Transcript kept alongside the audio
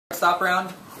stop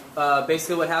round.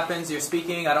 Basically what happens, you're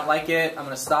speaking, I don't like it, I'm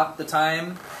going to stop the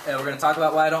time, and we're going to talk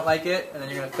about why I don't like it, and then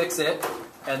you're going to fix it,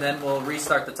 and then we'll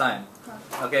restart the time.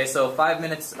 Okay, so 5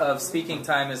 minutes of speaking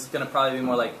time is going to probably be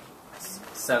more like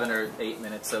 7 or 8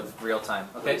 minutes of real time.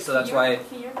 Okay, so that's why...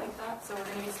 Can you repeat that? So we're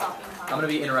going to be stopping time. I'm going to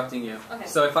be interrupting you. Okay.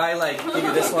 So if I like give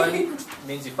you this one, it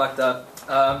means you fucked up.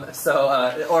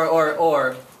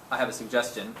 Or I have a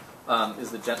suggestion, is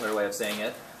the gentler way of saying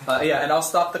it. Yeah, and I'll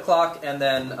stop the clock, and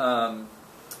then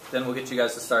we'll get you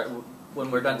guys to start. When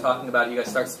we're done talking about it, you guys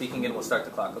start speaking, and we'll start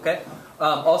the clock, okay?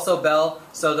 Also, bell,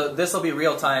 so this will be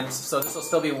real times, so this will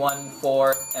still be 1,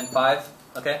 4, and 5,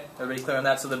 okay? Everybody clear on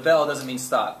that? So the bell doesn't mean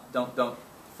stop. Don't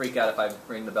freak out if I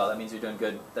ring the bell. That means you're doing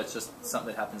good. That's just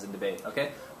something that happens in debate,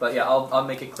 okay? But yeah, I'll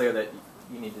make it clear that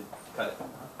you need to cut it.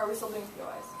 Are we still doing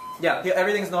POIs? Yeah,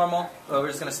 everything's normal. We're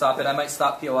just going to stop it. I might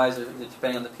stop POIs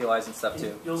depending on the POIs and stuff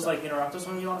too. You'll just like interrupt us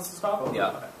when you want us to stop?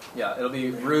 Yeah, yeah. It'll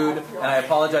be rude, and I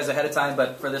apologize ahead of time.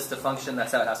 But for this to function,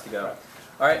 that's how it has to go.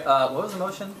 All right. What was the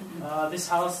motion? This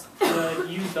house,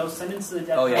 use those sentences to the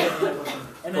death. Oh yeah.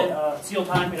 And then seal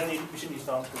time. We shouldn't use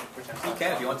phones for 10 seconds. You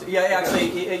can if you want to. Yeah.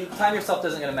 Actually, time yourself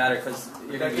doesn't going to matter because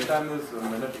you're going to be. Time is a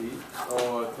minute each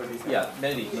or 30 seconds. Yeah,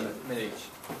 minute each. Minute each.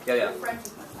 Yeah.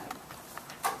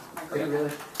 Are you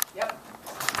really? Yep.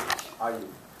 Are you?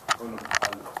 Oh no.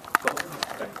 Cool.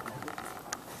 Okay.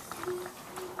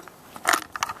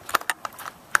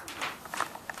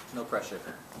 No pressure.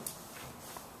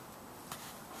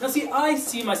 Now see, I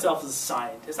see myself as a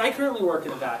scientist. I currently work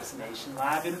in a vaccination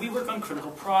lab, and we work on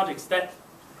critical projects that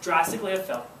drastically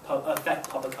affect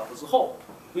public health as a whole.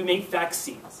 We make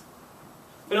vaccines.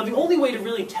 But the only way to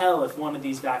really tell if one of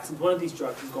these vaccines, one of these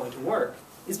drugs is going to work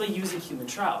is by using human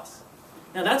trials.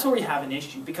 Now that's where we have an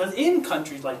issue, because in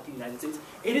countries like the United States,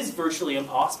 it is virtually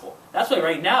impossible. That's why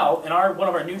right now, in one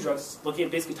of our new drugs, looking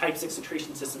at basically type 6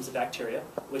 secretion systems of bacteria,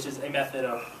 which is a method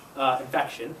of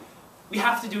infection, we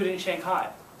have to do it in Shanghai.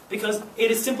 Because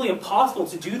it is simply impossible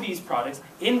to do these products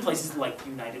in places like the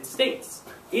United States,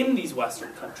 in these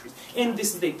Western countries. And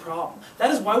this is a problem.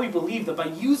 That is why we believe that by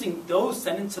using those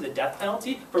sentenced to the death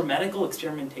penalty for medical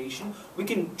experimentation, we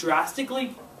can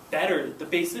drastically better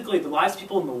basically the lives of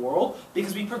people in the world,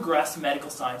 because we progress medical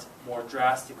science more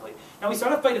drastically. Now we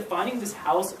start off by defining this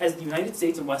house as the United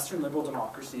States and Western liberal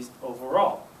democracies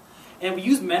overall. And we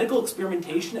use medical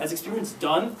experimentation as experiments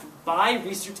done by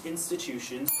research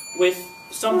institutions with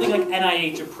something like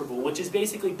NIH approval, which is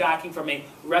basically backing from a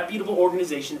reputable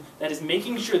organization that is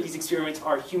making sure these experiments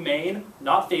are humane,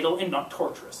 not fatal, and not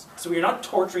torturous. So we are not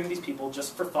torturing these people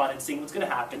just for fun and seeing what's going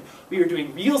to happen. We are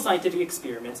doing real scientific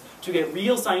experiments to get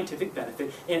real scientific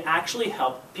benefit and actually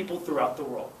help people throughout the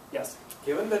world. Yes?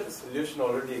 Given that the solution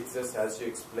already exists, as you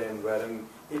explained, wherein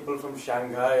people from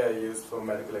Shanghai are used for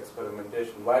medical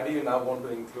experimentation, why do you now want to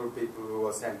include people who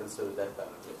are sentenced to the death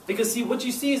penalty? Because see, what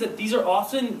you see is that these are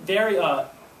often very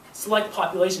select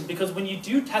populations, because when you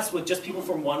do tests with just people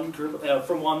from one group,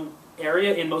 from one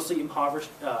area in mostly impoverished,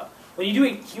 when you do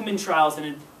human trials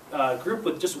in a group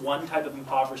with just one type of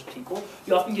impoverished people,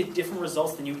 you often get different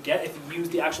results than you would get if you use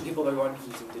the actual people that are going to be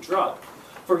using the drug.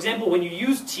 For example, when you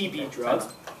use TB drugs...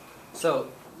 So,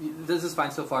 this is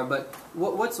fine so far, but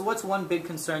what's one big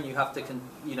concern you have to,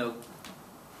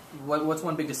 what's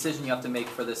one big decision you have to make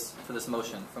for this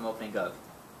motion from Opening Gov?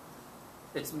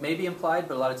 It's maybe implied,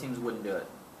 but a lot of teams wouldn't do it.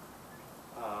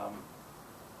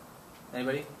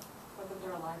 Anybody? Whether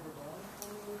they're alive or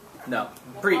dead? No.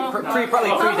 Probably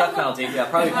pre-death penalty. Yeah,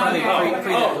 probably pre-death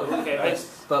penalty. Okay.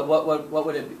 But what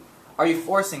would it be? Are you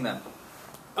forcing them?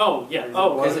 Oh, yeah.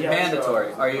 Oh, is it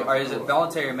mandatory? Is it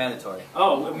voluntary or mandatory?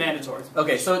 Oh, mandatory.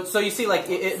 Okay, so you see, like,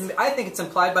 I think it's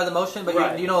implied by the motion, but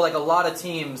right. you know, like a lot of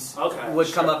teams would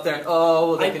come up there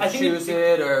and they can choose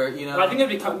it, or you know. I think it'd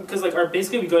be because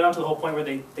basically we go down to the whole point where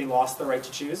they lost the right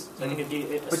to choose. So I think it'd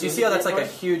be. But you see how that's like a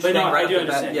huge thing right off the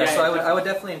bat. Yeah, so I would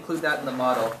definitely include that in the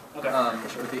model. Okay.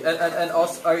 And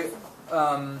also,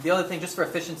 the other thing, just for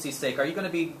efficiency's sake, are you going to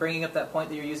be bringing up that point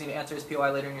that you're using to answer his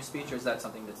POI later in your speech, or is that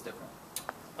something that's different?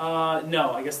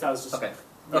 No, I guess that was just... Okay,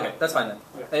 yeah. Okay, that's fine then.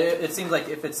 Okay. It seems like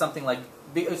if it's something like...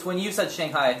 Because when you said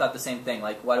Shanghai, I thought the same thing,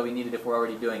 like, why do we need it if we're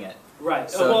already doing it? Right.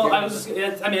 So well,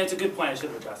 it's a good point. I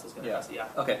should have addressed this. Yeah.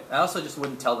 Okay, I also just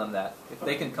wouldn't tell them that. If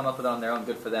they can come up with it on their own,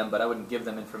 good for them, but I wouldn't give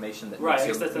them information that makes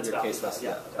your case less.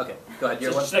 Yeah. Okay, go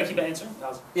ahead. Should I keep answering?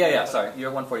 Yeah, sorry.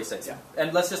 You're 146. Yeah.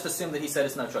 And let's just assume that he said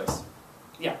it's no choice.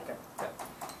 Yeah, okay.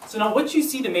 So now what you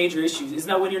see the major issues is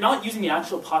that when you're not using the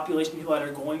actual population of people that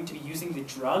are going to be using the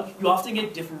drug, you often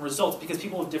get different results because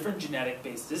people with different genetic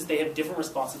bases, they have different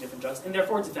response to different drugs, and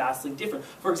therefore it's vastly different.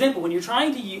 For example, when you're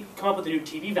trying to come up with a new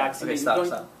TB vaccine... Okay,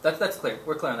 stop. That's clear.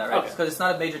 We're clear on that, right? Okay. Because it's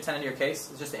not a major tenet in your case.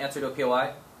 It's just an answer to a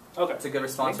POI. Okay. It's a good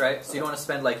response, right? So you don't want to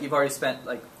spend, like, you've already spent,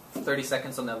 like, 30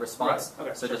 seconds on the response. Right.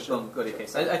 Okay. So Sure, just sure. boom, go to your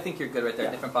case. I think you're good right there.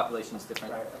 Yeah. Different populations,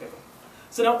 different. Right. Okay. Cool.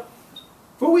 So now,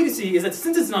 what we see is that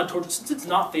since it's not torture, since it's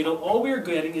not fatal, all we are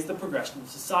getting is the progression of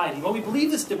society. What we believe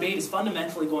this debate is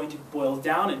fundamentally going to boil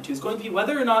down into is going to be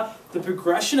whether or not the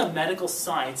progression of medical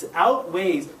science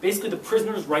outweighs basically the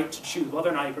prisoner's right to choose whether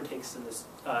or not he partakes in this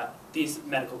these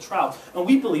medical trials. And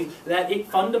we believe that it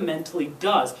fundamentally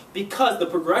does, because the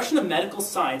progression of medical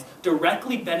science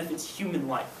directly benefits human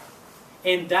life.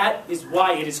 And that is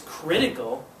why it is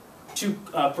critical to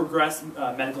progress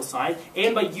medical science,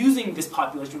 and by using this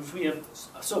population, which we have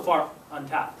so far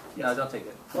untapped. Yes. No, don't take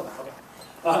it.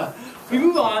 Okay. We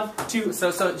move on to...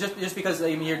 So just because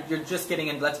I mean, you're just getting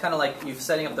in, that's kind of like you're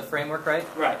setting up the framework, right?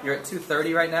 Right. You're at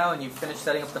 2:30 right now, and you've finished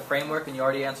setting up the framework, and you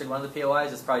already answered one of the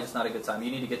POIs. It's probably just not a good time.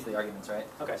 You need to get to the arguments, right?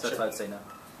 Okay, So that's why I'd say no.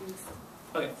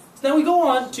 Okay. So now we go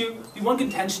on to the one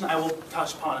contention I will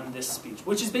touch upon in this speech,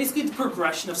 which is basically the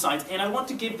progression of science, and I want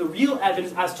to give the real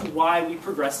evidence as to why we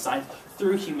progress science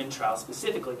through human trials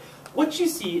specifically. What you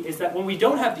see is that when we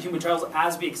don't have the human trials,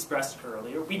 as we expressed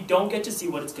earlier, we don't get to see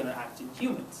what it's going to act in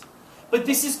humans. But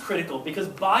this is critical, because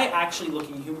by actually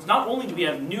looking at humans, not only do we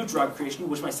have new drug creation,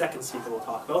 which my second speaker will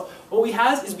talk about, what we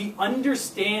have is we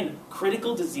understand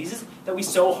critical diseases that we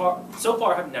so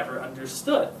far have never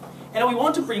understood. And we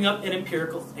want to bring up an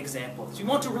empirical example. So we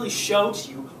want to really show to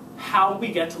you how we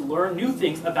get to learn new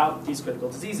things about these critical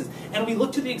diseases. And we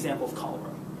look to the example of cholera.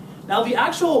 Now, the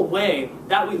actual way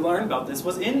that we learned about this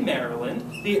was in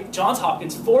Maryland. The Johns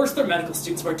Hopkins forced their medical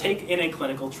students to partake in a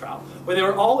clinical trial where they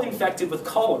were all infected with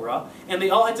cholera, and they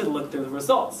all had to look through the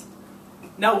results.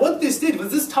 Now, what this did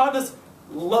was this taught us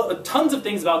tons of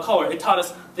things about cholera. It taught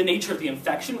us the nature of the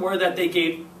infection, where that they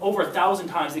gave over 1,000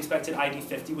 times the expected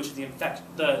ID50, which is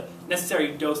the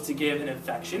necessary dose to give an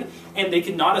infection, and they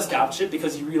could not establish it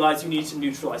because you realize you need to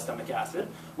neutralize stomach acid,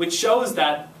 which shows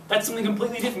that that's something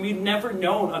completely different. We'd never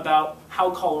known about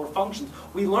how cholera functions.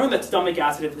 We learned that stomach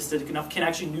acid, if acidic enough, can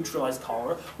actually neutralize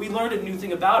cholera. We learned a new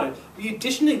thing about it. We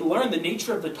additionally learned the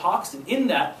nature of the toxin in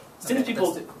that, since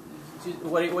people...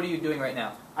 What are you doing right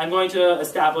now? I'm going to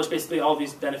establish basically all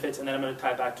these benefits, and then I'm going to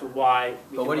tie back to why...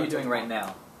 But what are you doing right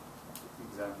now?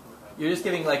 Exactly. You're just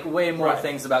giving like way more Right.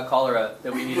 things about cholera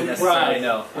that we need to necessarily Right.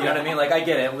 know. You know what I mean? Like I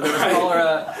get it. There was Right.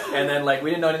 cholera, and then like we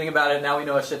didn't know anything about it. Now we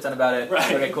know a shit ton about it.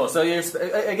 Right. Okay, cool. So you're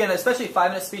again, especially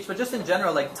 5-minute speech, but just in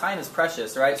general, like time is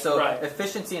precious, right? So Right.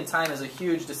 efficiency and time is a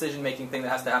huge decision-making thing that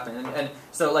has to happen. And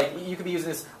so like you could be using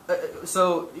this.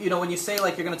 So you know when you say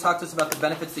like you're going to talk to us about the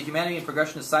benefits to humanity and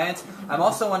progression of science, I'm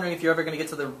also wondering if you're ever going to get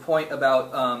to the point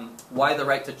about why the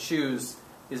right to choose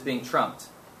is being trumped,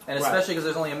 and Right. especially because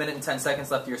there's only 1 minute and 10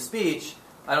 seconds left of your speech.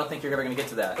 I don't think you're ever going to get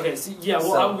to that. Okay, so yeah,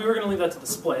 well, So- we were going to leave that to the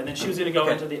split, and then she was going to go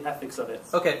Okay. into the ethics of it.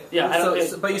 Okay. Yeah, I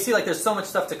don't- but you see, like, there's so much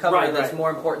stuff to cover Right, that's right.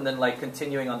 more important than like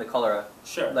continuing on the cholera.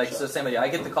 Sure. Like, sure. so same idea. I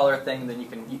get the cholera thing, then you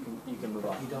can move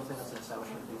on. You don't think that's an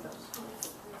establishment of defense?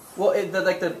 Well,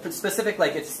 the specific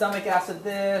like it's stomach acid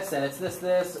this and it's this.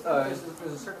 There's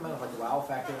a certain amount of like wow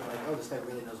factor, like oh this guy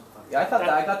really knows what the fuck.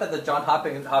 Yeah, I got that the John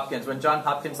Hopkins when John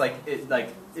Hopkins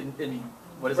in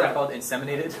what is that Right. called?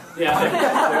 Inseminated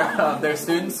Yeah. their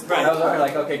students. Right. I was already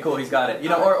like, okay, cool, he's got it. You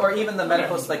know, or even the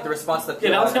medical like the response to the Yeah,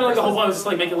 that was kind of like the whole POI. point, was just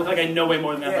like make it look like I know way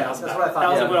more than everyone Yeah, else that's about what I it. thought. That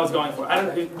was Yeah. like what I was going for. I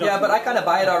don't, Yeah, but I kind of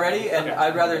buy it already, and Okay.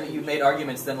 I'd rather you made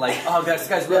arguments than like, oh, this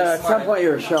guy's really Yeah, at smart. some point you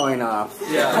were showing off.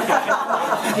 Yeah.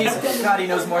 God, he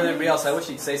knows more than everybody else. I wish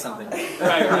he'd say something.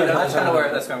 Right, You know, that's kind of where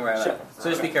I'm Sure. at. So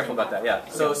just be careful about that. Yeah.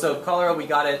 So cholera, we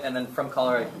got it, and then from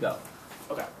cholera, go.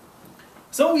 Okay.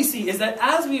 So what we see is that,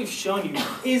 as we have shown you,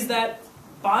 is that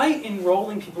by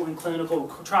enrolling people in clinical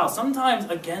trials, sometimes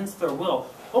against their will,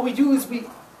 what we do is we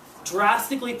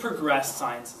drastically progress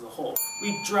science as a whole.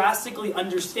 We drastically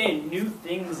understand new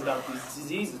things about these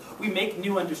diseases. We make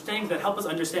new understandings that help us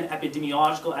understand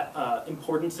epidemiological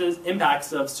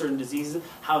impacts of certain diseases,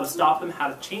 how to stop them, how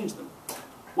to change them.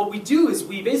 What we do is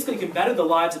we basically can better the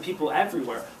lives of people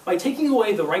everywhere. By taking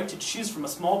away the right to choose from a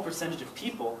small percentage of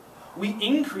people, we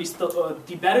increase the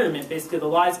betterment, basically the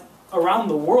lives around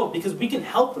the world, because we can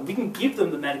help them, we can give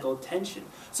them the medical attention.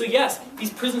 So yes, these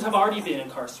prisoners have already been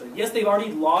incarcerated. Yes, they've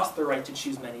already lost their right to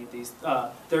choose many of these,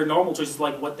 their normal choices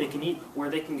like what they can eat, where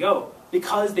they can go,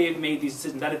 because they have made these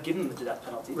decisions that have given them the death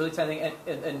penalty. Really tiny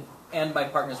thing, and my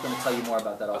partner's going to tell you more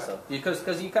about that also,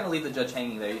 because you kind of leave the judge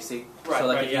hanging there. You see, Right, so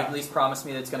like right, if you yeah. at least promise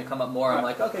me that it's going to come up more, I'm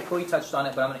Right. like, okay, cool, you touched on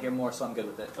it, but I'm going to hear more, so I'm good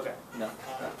with it. Okay. No.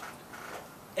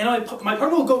 And my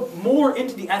partner will go more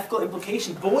into the ethical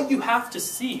implications, but what you have to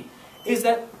see is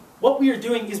that what we are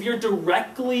doing is we are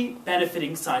directly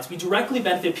benefiting science. We directly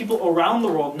benefit people around the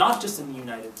world, not just in the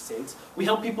United States. We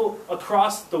help people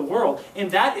across the world,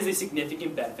 and that is a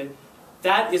significant benefit.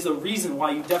 That is a reason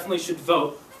why you definitely should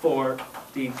vote for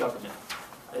the government.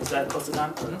 Is that close to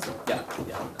time? Mm-hmm. Yeah,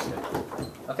 that's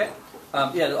good. Okay.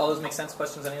 Yeah, all those make sense?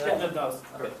 Questions, any of that? Yeah, no, that was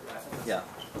Okay. perfect. Yeah.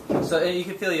 So you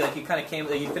can feel like you kind of came,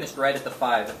 like you finished right at the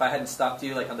 5. If I hadn't stopped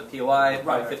you, like on the POI,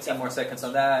 probably 15 more seconds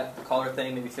on that. The caller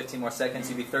thing, maybe 15 more seconds.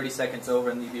 You'd be 30 seconds over,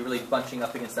 and you'd be really bunching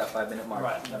up against that 5-minute mark.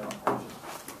 Right.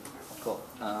 Cool.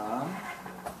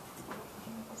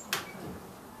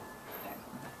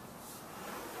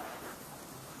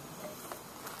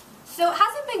 So it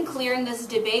hasn't been clear in this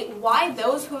debate why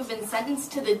those who have been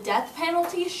sentenced to the death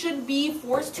penalty should be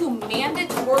forced to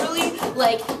mandatorily,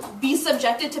 be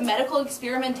subjected to medical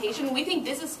experimentation. We think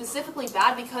this is specifically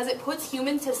bad because it puts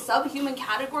humans to subhuman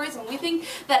categories, and we think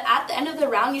that at the end of the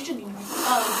round you should view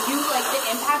the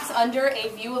impacts under a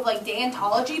view of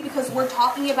deontology, because we're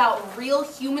talking about real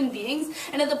human beings,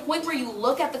 and at the point where you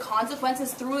look at the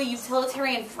consequences through a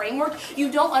utilitarian framework,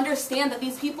 you don't understand that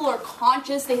these people are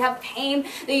conscious, they have pain,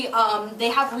 they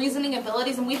have reasoning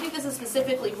abilities, and we think this is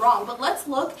specifically wrong. But let's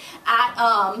look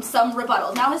at some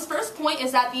rebuttals. Now, his first point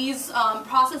is that these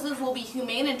processes will be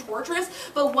humane and torturous,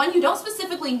 but one, you don't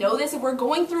specifically know this. If we're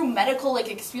going through medical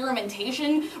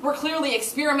experimentation, we're clearly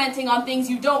experimenting on things.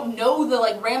 You don't know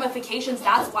the ramifications.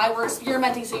 That's why we're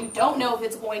experimenting, so you don't know if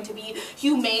it's going to be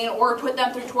humane or put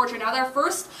them through torture. Now, their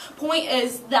first point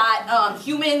is that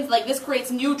humans, this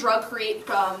creates new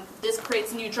this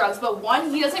creates new drugs, but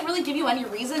one, he doesn't really give you any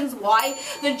reasons why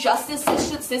the justice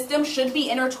system should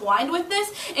be intertwined with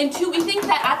this, and two, we think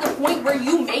that at the point where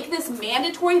you make this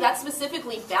mandatory, that's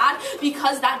specifically bad,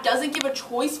 because that doesn't give a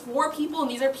choice for people,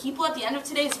 and these are people at the end of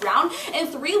today's round, and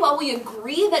three, while we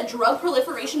agree that drug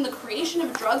proliferation, the creation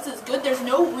of drugs is good, there's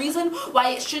no reason why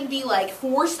it should be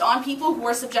forced on people who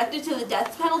are subjected to the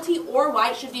death penalty, or why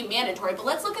it should be mandatory. But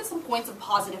let's look at some points of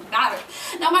positive matter.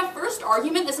 Now, my first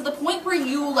argument is at the point where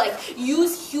you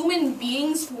use human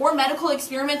beings for medical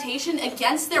experimentation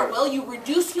against their will, you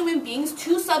reduce human beings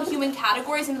to subhuman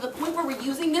categories, and to the point where we're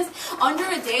using this under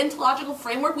a deontological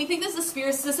framework, we think this is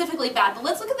specifically bad. But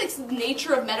let's look at the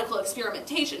nature of medical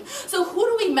experimentation. So who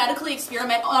do we medically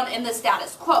experiment on in the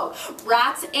status quo?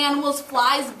 Rats, animals,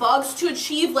 flies, bugs, to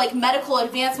achieve medical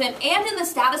advancement, and in the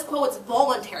status quo it's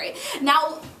voluntary.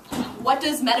 Now, what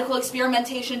does medical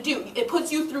experimentation do? It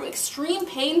puts you through extreme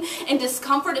pain and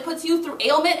discomfort. It puts you through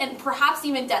ailment and perhaps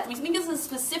even death. We think this is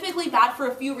specifically bad for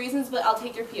a few reasons, but I'll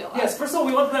take your POI. Yes, first of all,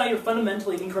 we want to point out you're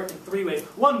fundamentally incorrect in 3 ways.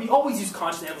 One, we always use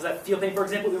conscious animals that feel pain, for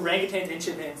example, orangutans and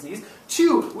chimpanzees.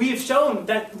 Two, we have shown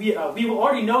that we will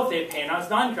already know if they have pain. Now, it's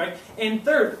not incorrect. And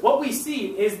third, what we see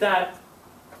is that...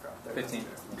 15.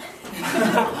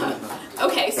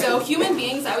 Okay, so human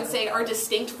beings, I would say, are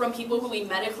distinct from people who we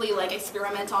medically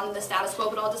experiment on in the status quo,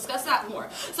 but I'll discuss that more.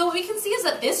 So what we can see is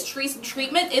that this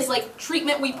treatment is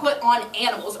treatment we put on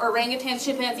animals, orangutans,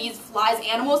 chimpanzees, flies,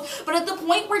 animals, but at the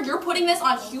point where you're putting this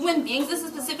on human beings, this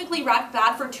is specifically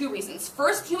bad for 2 reasons.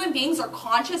 First, human beings are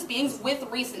conscious beings with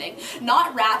reasoning,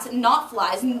 not rats, not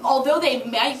flies. And although they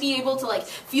might be able to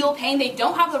feel pain, they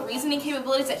don't have the reasoning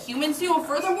capabilities that humans do, and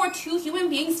furthermore, too, human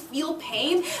beings feel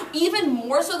pain even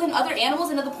more so than other animals,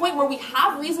 and at the point where we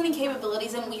have reasoning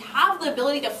capabilities and we have the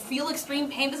ability to feel extreme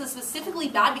pain, this is specifically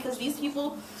bad because these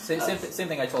people... Same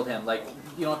thing I told him.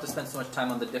 You don't have to spend so much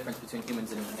time on the difference between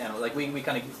humans and animals. We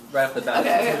kind of, right off the bat,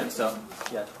 okay. So,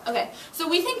 yeah. Okay, so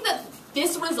we think that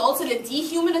this results in a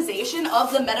dehumanization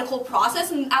of the medical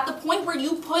process, and at the point where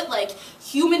you put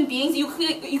human beings, you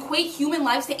equate human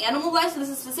lives to animal lives, so this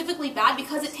is specifically bad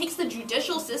because it takes the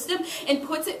judicial system and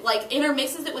puts it,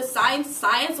 intermixes it with science,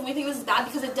 and we think this is bad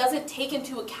because it doesn't take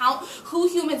into account who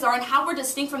humans are and how we're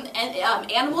distinct from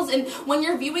animals, and when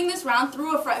you're viewing this round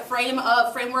through a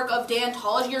framework of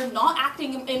deontology, you're not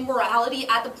acting in morality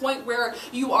at the point where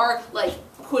you are,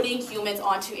 putting humans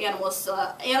onto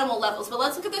animal levels. But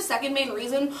let's look at the second main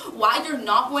reason why you're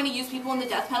not going to use people in the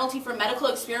death penalty for medical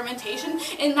experimentation,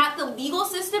 and that the legal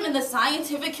system and the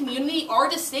scientific community are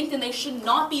distinct and they should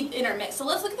not be intermixed. So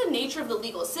let's look at the nature of the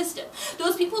legal system.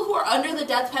 Those people who are under the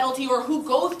death penalty or who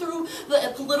go through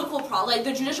the political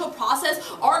the judicial process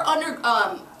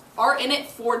are in it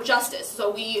for justice.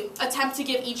 So we attempt to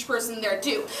give each person their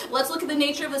due. Let's look at the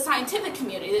nature of the scientific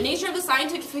community. The nature of the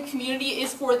scientific community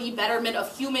is for the betterment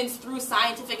of humans through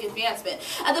scientific advancement.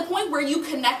 At the point where you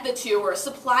connect the two, or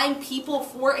supplying people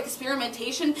for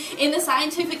experimentation in the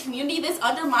scientific community, this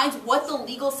undermines what the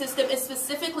legal system is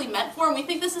specifically meant for, and we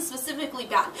think this is specifically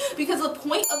bad. Because the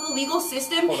point of the legal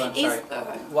system Hold on, is... sorry.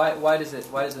 Why does it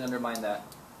undermine that?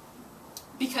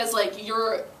 because like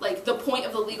you're like the point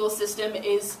of the legal system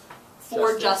is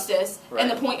for justice, Right.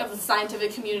 and the point of the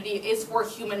scientific community is for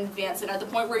human advancement. At the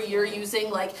point where you're using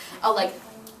like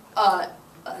a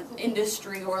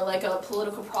industry or like a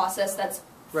political process that's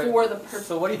Right. for the purpose.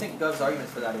 So what do you think Gov's argument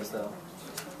for that is, though?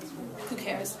 Who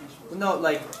cares? No,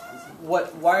 like,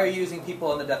 why are you using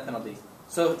people on the death penalty?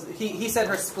 So he said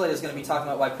her split is going to be talking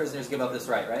about why prisoners give up this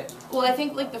right, right? Well, I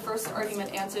think like the first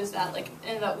argument answers that, like,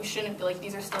 and that we shouldn't be like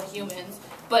these are still humans.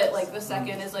 But like the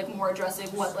second is like more addressing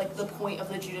what like the point of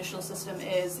the judicial system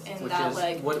is, and Which that is,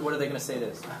 like what are they going to say it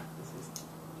is?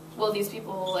 well, these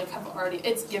people like have already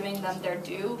it's giving them their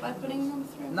due by putting them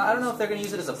through. No, I don't know if they're going to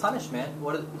use it as a punishment.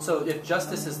 So if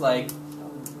justice is like,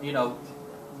 you know,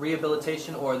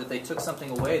 rehabilitation, or that they took something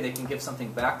away, they can give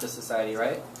something back to society,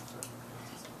 right?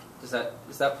 Is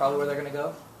that probably where they're going to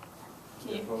go?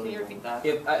 Can you repeat that?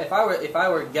 If I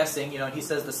were guessing, you know, and he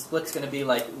says the split's going to be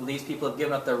like these people have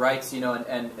given up their rights, you know,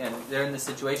 and they're in this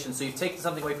situation. So you've taken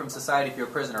something away from society if you're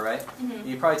a prisoner, right? Mm-hmm.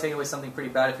 You're probably taking away something pretty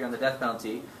bad if you're on the death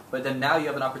penalty. But then now you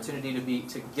have an opportunity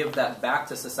to give that back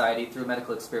to society through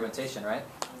medical experimentation, right?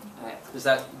 Okay. Is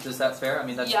that fair? I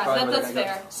mean, that's Yeah, probably where that's they're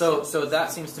going to go. fair. So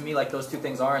that seems to me like those two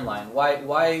things are in line.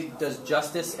 Why does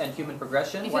justice and human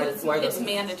progression? Because why it's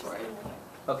mandatory.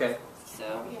 Okay. So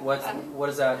What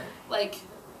is that? like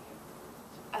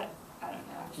I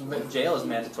don't know. Jail is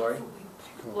mandatory.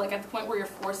 Like at the point where you're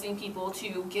forcing people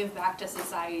to give back to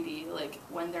society, like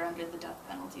when they're under the death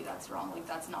penalty, that's wrong. Like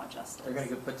that's not justice. They're going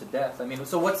to get put to death. I mean,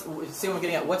 so see what I'm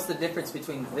getting at? What's the difference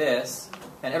between this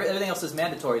and everything else is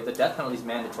mandatory? The death penalty is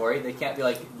mandatory. They can't be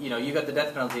like, you know, you got the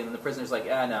death penalty, and then the prisoner's like,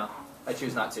 no, I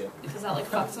choose not to. Because that like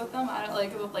fucks with them. I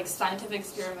don't like scientific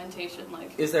experimentation.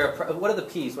 Like Is there what are the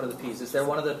P's? What are the P's? Is there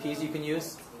one of the P's you can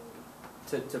use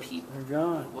to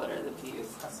what are the P's?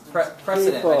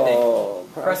 precedent? I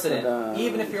think precedent.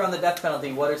 Even if you're on the death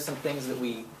penalty, what are some things that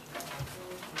we?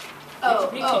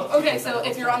 Okay. So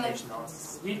if you're on the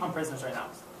we on prisoners right now.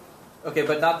 Okay,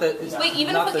 but not the. wait,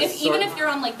 even not even if you're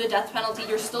on like the death penalty,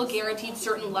 you're still guaranteed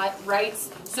certain rights.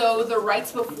 So the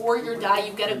rights before you die,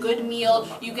 you get a good meal,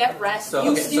 you get rest. So,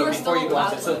 you, okay, so you're before still you go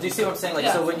allowed. on, so do you see what I'm saying? Like,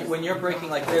 Yeah. so when you're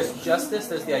breaking, like, there's justice,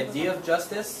 there's the idea of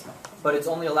justice, but it's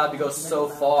only allowed to go so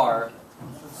far.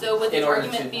 So would in the order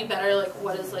argument to- be better? Like,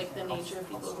 what is like the nature of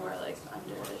people who are like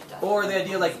under death? Or the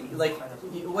idea, like,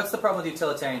 what's the problem with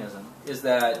utilitarianism? Is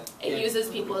that It uses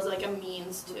people as like a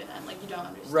means to an end. Like you don't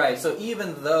understand. right? So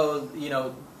even though, you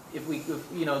know, if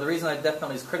the reason that death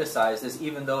penalty is criticized is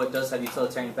even though it does have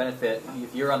utilitarian benefit,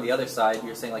 if you're on the other side,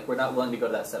 you're saying like we're not willing to go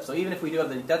to that step. So even if we do have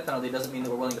the death penalty, it doesn't mean that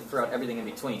we're willing to throw out everything in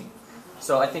between.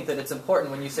 So I think that it's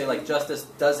important when you say like justice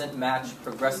doesn't match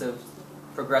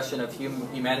progression of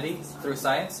humanity through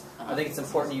science. I think it's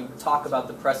important you talk about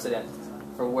the precedent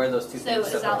for where those two So things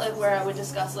is that separate. like where I would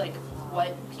discuss like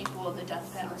what people in the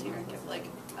death penalty are given? Like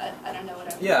I don't know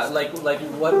what I would Yeah, discuss. like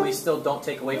what we still don't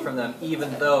take away from them,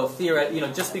 even though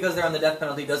just because they're on the death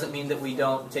penalty doesn't mean that we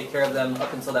don't take care of them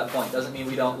up until that point. Doesn't mean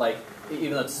we don't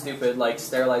even though it's stupid, like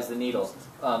sterilize the needle,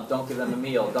 don't give them a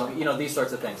meal, don't these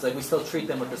sorts of things. Like we still treat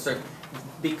them with a certain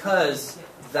because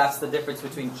that's the difference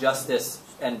between justice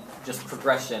and just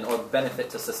progression or benefit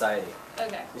to society.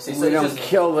 Okay. You see, We don't just,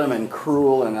 kill them in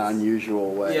cruel and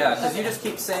unusual ways. yeah, because you just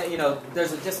keep saying,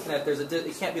 there's a disconnect.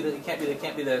 It can't be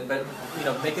the,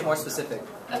 but make it more specific.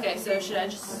 Okay. So should I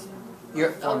just? You're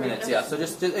at 4 Okay. minutes, yeah. So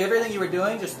just everything you were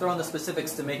doing, just throw in the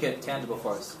specifics to make it tangible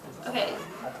for us. Okay.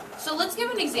 So let's give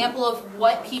an example of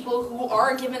what people who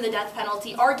are given the death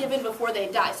penalty are given before they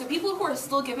die. So people who are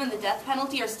still given the death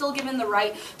penalty are still given the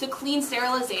right to clean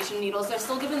sterilization needles. They're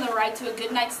still given the right to a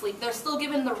good night's sleep. They're still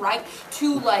given the right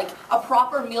to like a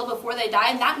proper meal before they die.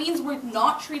 And that means we're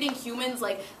not treating humans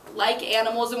like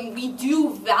animals, and we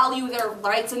do value their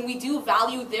rights and we do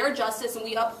value their justice and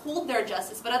we uphold their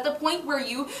justice. But at the point where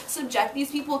you subject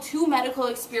these people to medical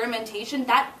experimentation,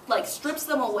 that like strips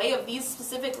them away of these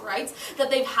specific rights that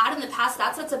they've had in the past.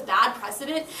 That sets a bad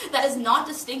precedent that is not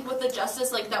distinct with the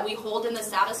justice like that we hold in the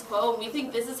status quo. And we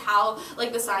think this is how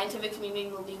like the scientific community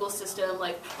and the legal system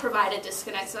like provide a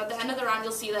disconnect. So at the end of the round,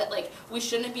 you'll see that like we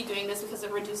shouldn't be doing this because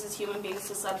it reduces human beings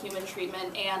to subhuman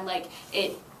treatment, and like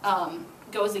it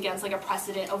goes against like a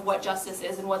precedent of what justice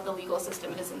is and what the legal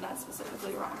system is, and that's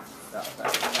specifically wrong. So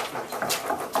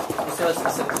that's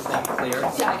specific to make it clear.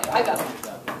 Yeah, I got it.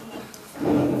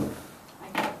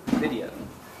 Video.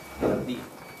 V.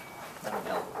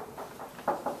 L.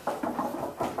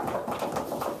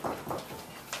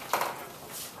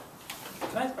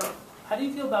 How do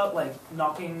you feel about like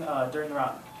knocking during the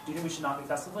round? Do you think we should knock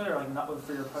excessively, or like not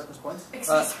for your partner's points?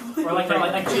 Or like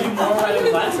should you do more rather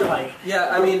than less, or like? Yeah,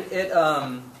 I mean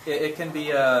it can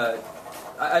be.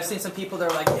 I've seen some people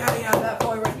that are like, yeah, that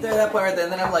boy right there, that boy right there,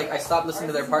 and then I'm like, I stop listening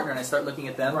to their partner and I start looking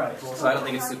at them. Right. So I don't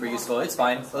think it's super useful. It's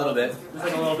fine, a little bit. It's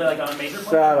like a little bit like on a major point.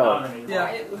 Shadow. Not on a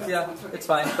major point. Yeah, it's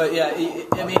fine. But yeah,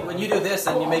 I mean, when you do this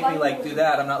and you make me like do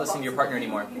that, I'm not listening to your partner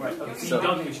anymore. Right. Okay. So So- you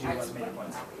don't think we should do this major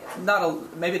points?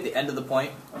 Maybe at the end of the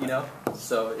point, you know.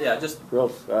 So yeah, just Real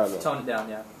shadow. tone it down.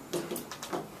 Yeah.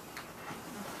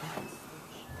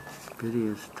 Biddy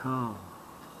is tall.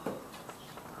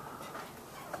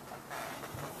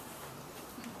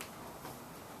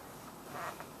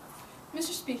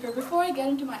 Mr. Speaker, before I get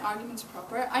into my arguments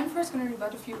proper, I'm first going to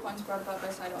rebut a few points brought about by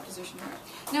side opposition here.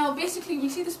 Now, basically, we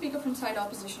see the speaker from side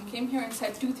opposition came here and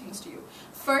said two things to you.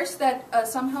 First, that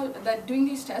somehow that doing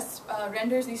these tests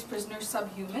renders these prisoners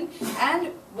subhuman,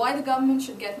 and why the government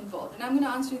should get involved. And I'm going to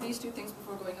answer these two things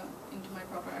before going on into my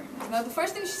proper arguments. Now, the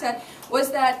first thing she said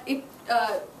was that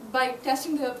by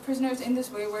testing the prisoners in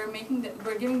this way,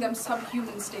 we're giving them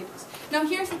subhuman status. Now,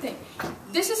 here's the thing.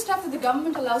 This is stuff that the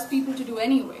government allows people to do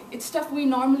anyway. It's stuff we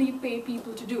normally pay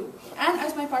people to do. And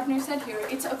as my partner said here,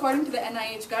 it's according to the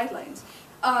NIH guidelines.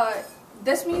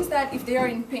 This means that if they are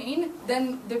in pain,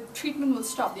 then the treatment will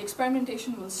stop, the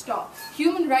experimentation will stop.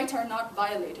 Human rights are not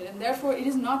violated, and therefore it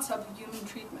is not subhuman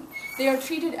treatment. They are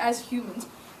treated as humans.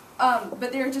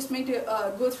 But they're just made to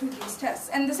go through these tests.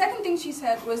 And the second thing she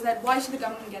said was that why should the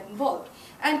government get involved?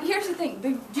 And here's the thing,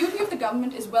 the duty of the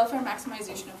government is welfare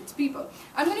maximization of its people.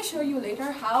 I'm going to show you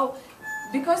later how,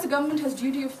 because the government has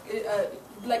duty of,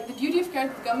 the duty of care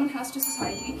that the government has to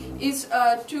society is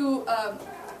to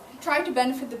try to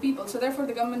benefit the people. So therefore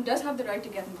the government does have the right to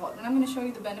get involved. And I'm going to show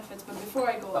you the benefits, but before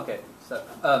I go... Okay. So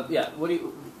yeah,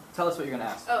 tell us what you're going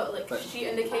to ask. Oh, she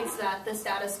indicates that the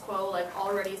status quo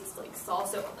already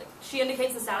solves. So she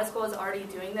indicates the status quo is already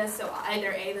doing this. So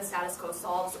either A, the status quo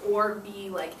solves, or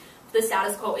B, the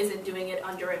status quo isn't doing it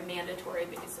under a mandatory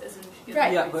basis. And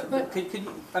Right. Yeah, but could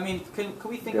you? I mean, could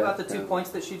we think about the 2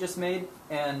 points that she just made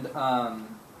and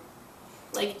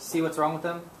see what's wrong with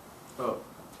them? Oh.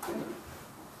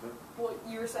 Well,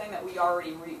 you were saying that we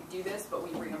already do this, but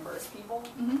we reimburse people.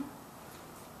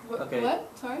 Mm-hmm. Okay.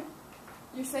 What? Sorry?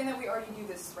 You're saying that we already do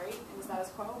this, right, in the status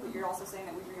quo, but you're also saying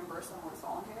that we reimburse them when it's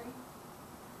voluntary?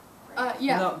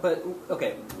 Yeah. No, but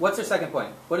okay. What's her second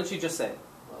point? What did she just say?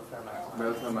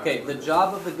 Welfare Okay, the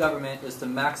job of the government is to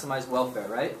maximize welfare,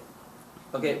 right?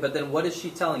 Okay, but then what is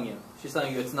she telling you? She's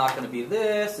telling you it's not going to be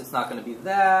this, it's not going to be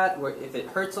that. If it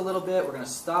hurts a little bit, we're going to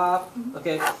stop.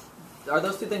 Okay, are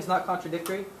those two things not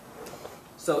contradictory?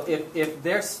 So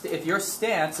if your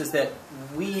stance is that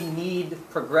we need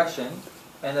progression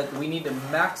and that we need to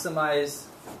maximize,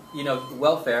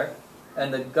 welfare,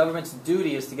 and the government's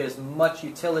duty is to get as much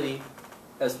utility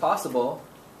as possible,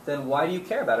 then why do you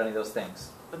care about any of those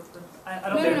things? But I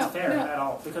don't think it's fair at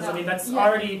all, because I mean that's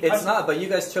already. It's not, but you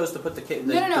guys chose to put the case.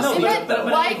 No,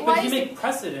 why but you is make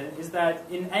precedent is that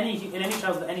in any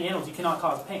trials with any animals you cannot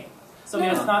cause pain. So I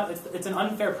mean, it's an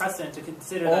unfair precedent to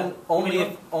consider that.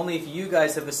 Only if you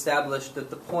guys have established that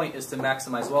the point is to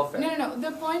maximize welfare. No.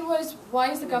 The point was,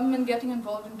 why is the government getting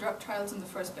involved in drug trials in the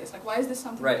first place? Why is this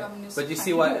something the government is But you trying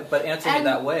see to why? do? But answering it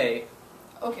that way.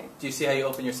 Okay. Do you see how you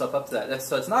open yourself up to that?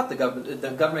 So it's not the government. The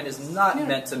government is not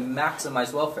meant to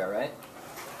maximize welfare, right?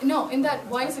 No, in that,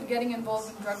 why is it getting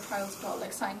involved in drug trials at all,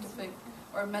 like scientific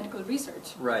or medical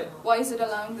research? Right. Why is it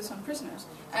allowing this on prisoners?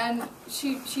 And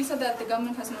she said that the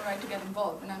government has no right to get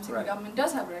involved, and I'm saying the government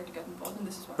does have a right to get involved, and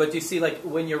this is why. But do you see,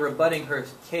 when you're rebutting her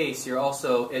case, you're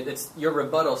also your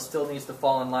rebuttal still needs to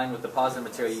fall in line with the positive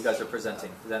material you guys are presenting.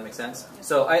 Does that make sense?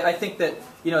 So I think that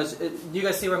do you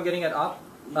guys see where I'm getting at?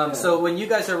 So when you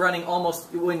guys are running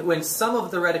when some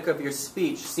of the rhetoric of your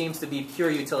speech seems to be pure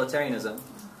utilitarianism,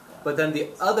 but then the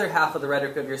other half of the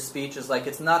rhetoric of your speech is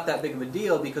it's not that big of a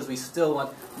deal because we still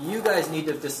want, you guys need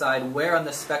to decide where on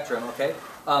the spectrum, okay?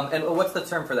 And what's the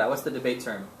term for that? What's the debate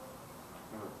term?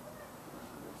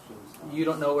 You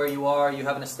don't know where you are, you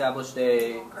haven't established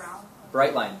a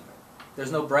bright line.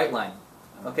 There's no bright line.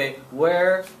 Okay,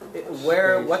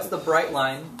 what's the bright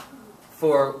line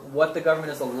for what the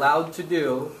government is allowed to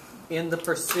do in the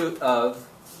pursuit of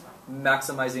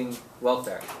maximizing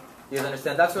welfare? You guys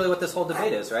understand? That's really what this whole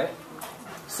debate is, right?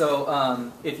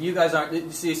 So if you guys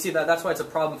aren't, so you see that's why it's a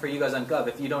problem for you guys on Gov.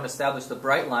 If you don't establish the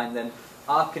bright line, then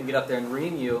Op can get up there and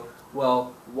ream you,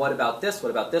 well, what about this, what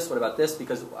about this, what about this,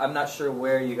 because I'm not sure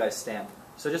where you guys stand.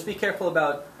 So just be careful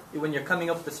about, when you're coming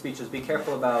up with the speeches, be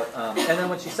careful about, and then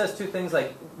when she says two things,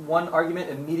 one argument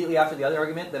immediately after the other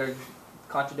argument that are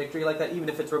contradictory like that, even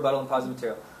if it's rebuttal and positive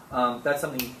material, that's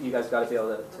something you guys got to be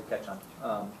able to catch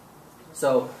on.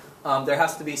 So there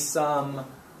has to be some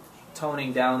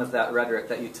toning down of that rhetoric,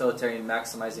 that utilitarian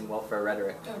maximizing welfare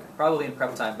rhetoric. Okay. Probably in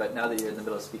prep time, but now that you're in the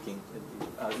middle of speaking,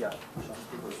 yeah.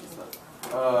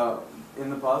 In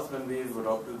the past, when we've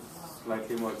adopted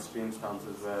slightly more extreme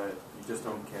stances where you just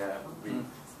don't care,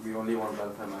 we only want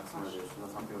welfare maximization or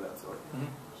something of that sort.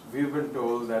 We've been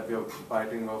told that we are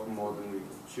biting off more than we can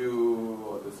chew,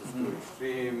 or this is too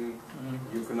extreme.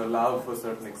 You can allow for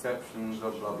certain exceptions,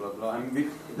 or blah blah blah. I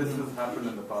mean, this has happened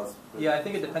in the past. Yeah, I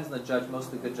think it depends on the judge.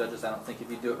 Most of the good judges, I don't think, if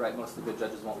you do it right, most of the good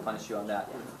judges won't punish you on that.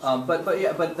 But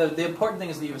the important thing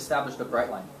is that you've established a bright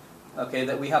line. Okay,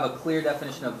 that we have a clear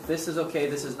definition of this is okay,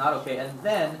 this is not okay, and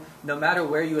then no matter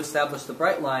where you establish the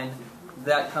bright line,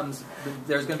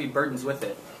 there's going to be burdens with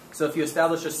it. So if you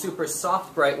establish a super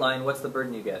soft bright line, what's the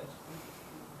burden you get?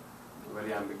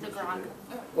 Very ambiguous.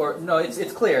 Or no,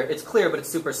 it's clear, but it's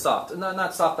super soft.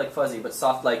 Not soft like fuzzy, but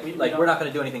soft like we're not going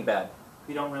to do anything bad.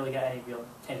 We don't really get any real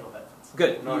tangible benefits.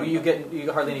 Good. You get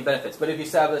hardly any benefits. But if you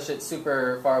establish it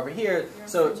super far over here,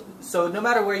 so no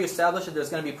matter where you establish it, there's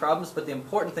going to be problems. But the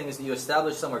important thing is that you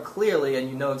establish somewhere clearly, and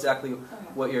you know exactly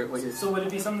what you're. So would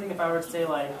it be something if I were to say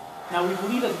like, now we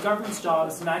believe that the government's job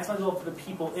is to maximize the welfare for the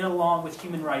people in along with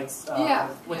human rights,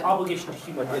 with obligation to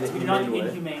human rights. We do not do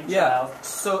inhumane trials.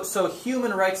 So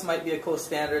human rights might be a cool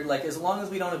standard. Like as long as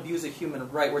we don't abuse a human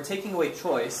right, we're taking away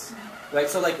choice. Right,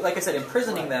 so like I said,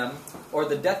 imprisoning them or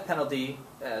the death penalty.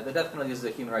 The death penalty is a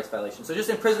human rights violation. So just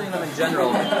imprisoning them in general,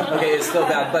 okay, is still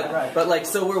bad. But like,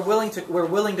 so we're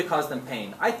willing to cause them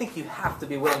pain. I think you have to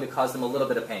be willing to cause them a little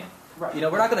bit of pain. Right. You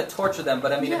know, we're not going to torture them,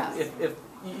 but I mean,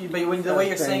 when the way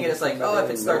you're saying it is like, oh,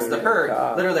 if it starts to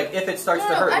hurt, literally, like if it starts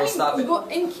to hurt, we'll stop it. Well,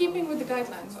 in keeping with the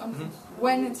guidelines on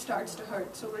when it starts to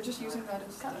hurt, so we're just using that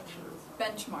as a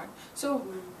benchmark. So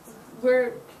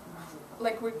we're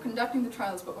conducting the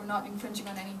trials, but we're not infringing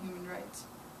on any human rights.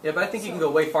 Yeah, but I think you can go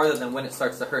way farther than when it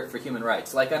starts to hurt for human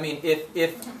rights. Like, I mean, if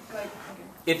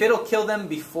it'll kill them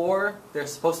before they're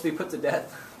supposed to be put to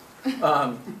death,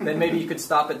 then maybe you could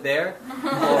stop it there.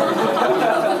 Or,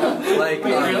 like,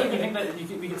 really? You think that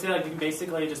we could say like we can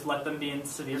basically just let them be in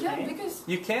severe pain? Yeah, because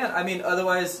you can. I mean,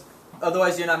 otherwise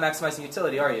you're not maximizing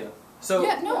utility, are you? So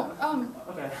yeah, no.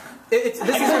 Okay. This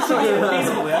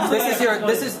is your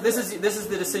choice. This is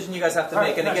the decision you guys have to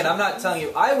make. And again, I'm not telling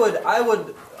you. I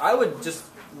would just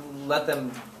let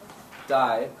them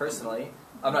die personally.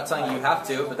 I'm not telling you you have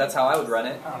to, but that's how I would run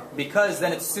it. Because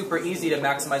then it's super easy to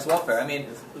maximize welfare. I mean,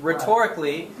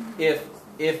 rhetorically, if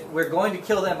we're going to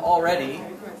kill them already,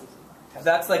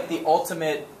 that's like the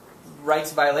ultimate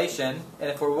rights violation, and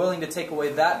if we're willing to take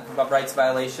away that rights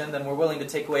violation, then we're willing to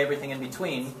take away everything in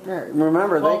between. Yeah,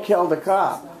 remember, they killed a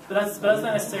cop. But that's not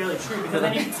necessarily true, because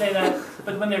then you could say that,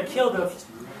 but when they're killed,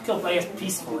 I guess,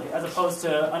 peacefully, as opposed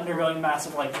to undergoing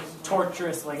massive, like,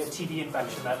 torturous, like a TB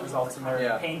infection that results in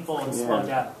their painful and slow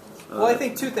death. Well, I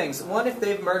think two things. One, if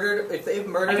they've murdered I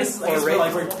guess or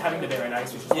raped, we're having a debate right now. I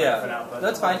guess we should for now. But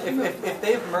that's fine. If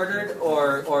they've murdered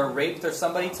or raped or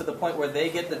somebody to the point where they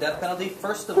get the death penalty,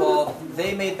 first of all,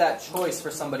 they made that choice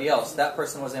for somebody else. That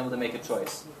person wasn't able to make a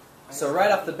choice. So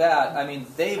right off the bat, I mean,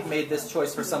 they've made this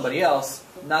choice for somebody else.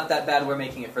 Not that bad. We're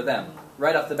making it for them.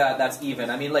 Right off the bat, that's even.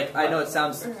 I mean, like, I know it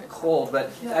sounds cold,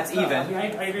 but that's even. I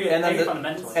agree. And then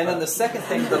fundamentally. And then the second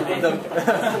thing, the more.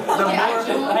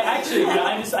 I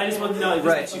just want to know.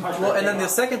 Right. Well, and then the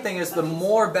second thing is the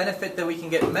more benefit that we can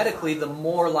get medically, the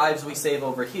more lives we save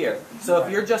over here. So if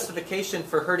your justification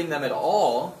for hurting them at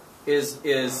all is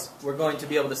we're going to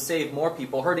be able to save more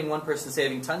people, hurting one person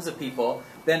saving tons of people,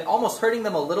 then almost hurting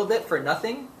them a little bit for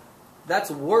nothing, that's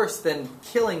worse than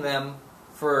killing them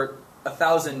for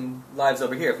 1,000 lives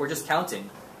over here, if we're just counting.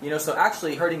 You know, so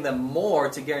actually hurting them more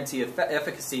to guarantee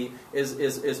efficacy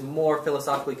is more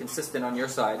philosophically consistent on your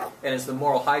side, and is the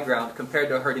moral high ground compared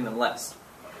to hurting them less.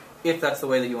 If that's the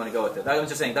way that you want to go with it. I'm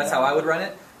just saying, that's how I would run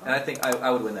it, and I think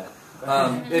I would win that.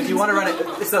 If you want to run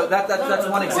it, so that's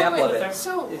one example of it.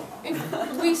 So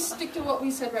if we stick to what we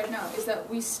said right now, is that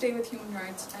we stay with human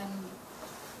rights, and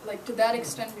like to that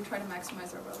extent we try to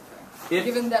maximize our welfare.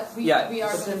 Given that we are going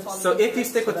to follow. So if you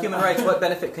stick with human rights, what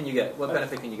benefit can you get? What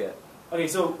benefit can you get? Okay,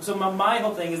 so my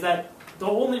whole thing is that the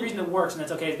only reason it works and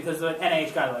it's okay is because of the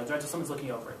NIH guidelines, right? So someone's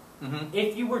looking over it.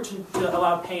 If you were to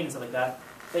allow pain and stuff like that,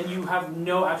 then you have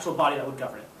no actual body that would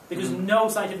govern it. Because no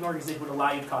scientific organization would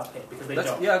allow you to cause pain because they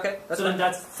don't. Yeah, okay. So then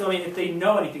I mean, if they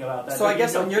know anything about that, so I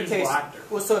guess in your case,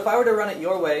 well, so if I were to run it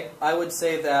your way, I would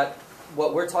say that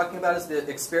what we're talking about is the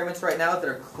experiments right now that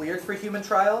are cleared for human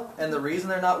trial, and the reason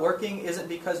they're not working isn't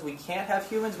because we can't have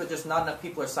humans, but just not enough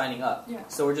people are signing up. Yeah.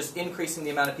 So we're just increasing the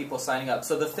amount of people signing up.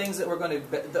 So the things that we're going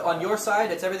to, on your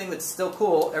side, it's everything that's still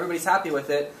cool, everybody's happy with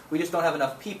it, we just don't have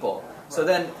enough people. So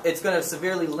then it's going to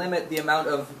severely limit the amount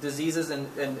of diseases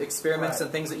and experiments and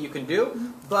things that you can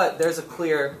do, but there's a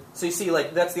clear, so you see,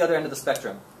 like, that's the other end of the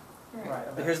spectrum. Right.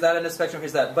 Here's that end of the spectrum,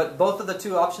 here's that. But both of the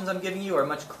two options I'm giving you are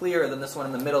much clearer than this one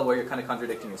in the middle where you're kind of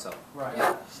contradicting yourself. Right.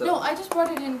 Yeah. So, No, I just brought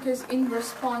it in because in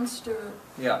response to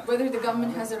yeah. whether the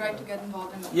government has a right to get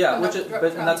involved in it. Yeah,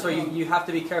 and that's where you have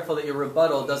to be careful that your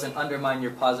rebuttal doesn't undermine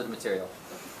your positive material.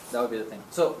 That would be the thing.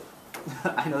 So,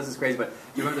 I know this is crazy, but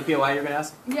do you remember the POI you were going to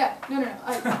ask? Yeah, no.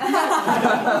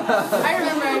 I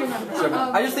remember. Sure.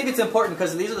 I just think it's important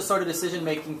because these are the sort of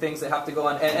decision-making things that have to go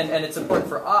on, and it's important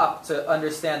for OP to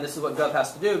understand this is what Gov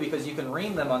has to do because you can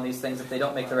ream them on these things if they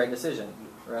don't make the right decision,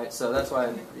 right? So that's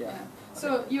why, yeah.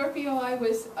 So your POI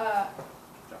was,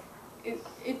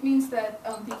 it means that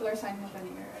people are signing up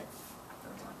anyway, right?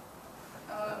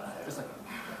 Just like,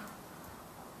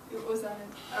 Was that it?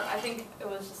 I think it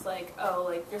was just like, oh,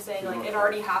 like you're saying, like it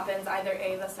already happens. Either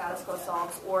A, the status quo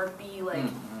solves, or B, like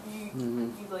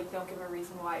you like don't give a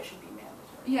reason why it should be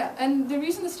mandatory. Yeah, and the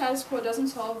reason the status quo doesn't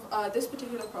solve this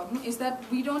particular problem is that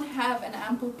we don't have an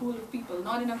ample pool of people.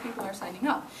 Not enough people are signing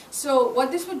up. So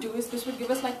what this would do is this would give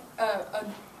us like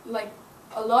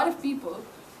a lot of people,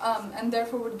 and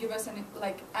therefore would give us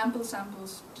ample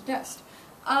samples to test.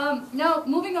 Now,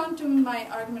 moving on to my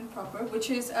argument proper, which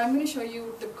is I'm going to show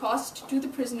you the cost to the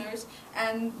prisoners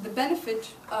and the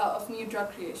benefit of new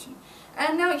drug creation.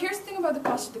 And now, here's the thing about the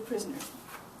cost to the prisoners.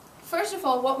 First of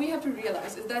all, what we have to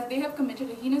realize is that they have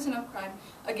committed a heinous enough crime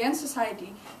against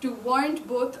society to warrant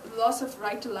both loss of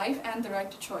right to life and the right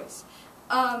to choice.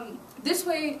 This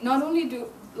way, not only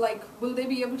will they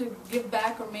be able to give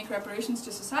back or make reparations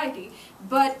to society,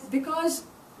 but because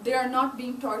they are not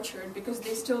being tortured, because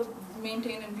they still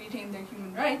maintain and retain their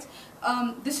human rights,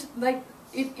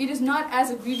 it is not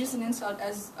as egregious an insult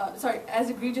as, as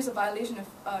egregious a violation of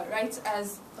rights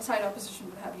as a side opposition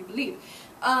would have you believe.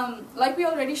 Like we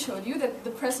already showed you, that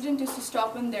the precedent is to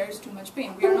stop when there is too much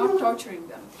pain. We are not torturing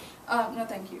them. No,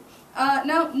 thank you.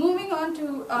 Now, moving on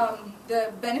to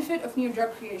the benefit of new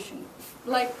drug creation.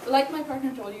 Like my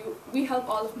partner told you, we help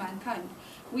all of mankind.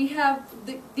 We have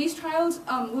these trials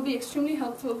will be extremely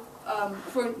helpful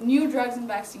for new drugs and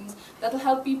vaccines that will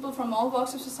help people from all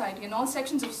walks of society and all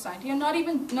sections of society, and not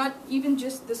even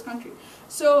just this country.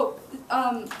 So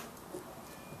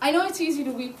I know it's easy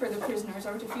to weep for the prisoners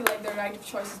or to feel like their right of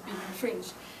choice is being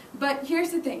infringed. But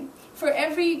here's the thing. For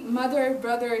every mother,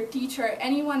 brother, teacher,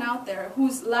 anyone out there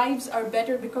whose lives are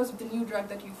better because of the new drug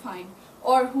that you find,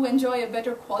 or who enjoy a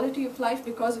better quality of life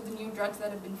because of the new drugs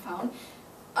that have been found,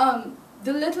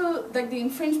 the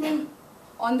infringement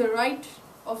on the right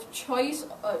of choice,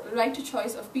 right to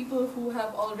choice of people who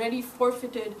have already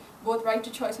forfeited both right to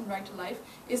choice and right to life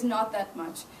is not that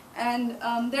much. And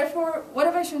therefore, what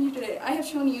have I shown you today? I have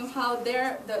shown you how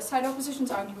the side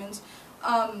opposition's arguments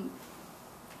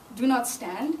do not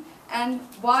stand, and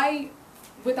why,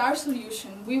 with our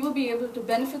solution, we will be able to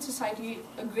benefit society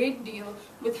a great deal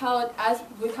without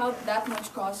that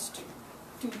much cost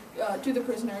to the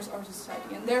prisoners or to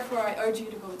society. And therefore, I urge you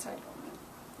to go with side government.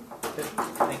 good.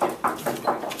 Thank you.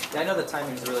 Yeah, I know the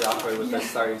timing is really awkward with this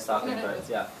starting and stopping, but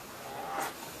yeah.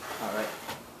 All right.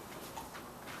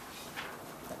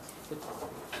 Good.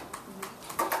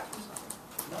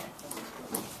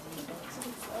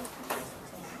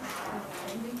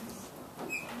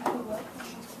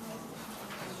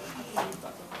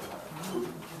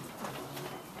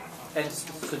 And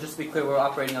so just to be clear, we're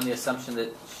operating on the assumption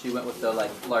that she went with the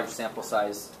large sample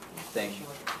size thing,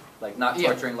 not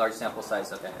torturing large sample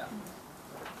size. Okay, yeah.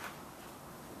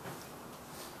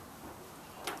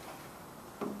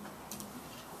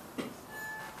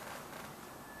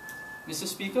 Mr.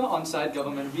 Speaker, on side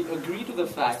government, we agree to the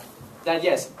fact that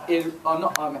yes,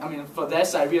 for their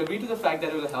side, we agree to the fact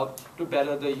that it will help to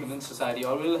better the human society,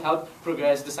 or will help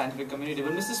progress the scientific community.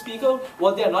 But Mr. Speaker,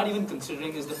 what they are not even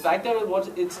considering is the fact that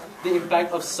it's the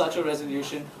impact of such a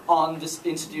resolution on this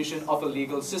institution of a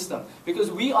legal system. Because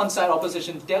we on side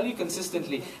opposition tell you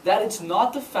consistently that it's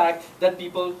not the fact that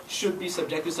people should be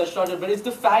subject to such torture, but it's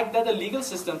the fact that the legal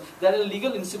system, that a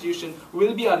legal institution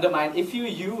will be undermined if you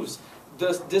use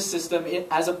this system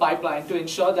as a pipeline to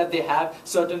ensure that they have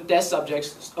certain test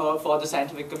subjects for the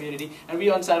scientific community, and we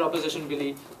on side opposition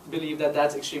believe that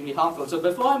that's extremely harmful. So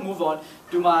before I move on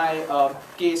to my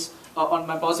case on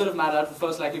my positive matter, I'd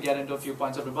first like to get into a few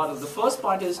points of rebuttal. The first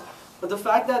point is the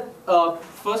fact that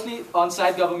firstly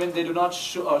on-site government, they do not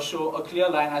show a clear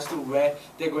line as to where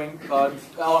they're going or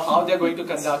how they're going to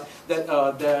conduct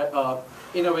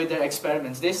their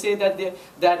experiments. They say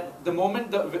that the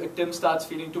moment the victim starts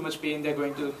feeling too much pain, they're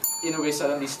going to in a way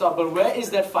suddenly stop. But where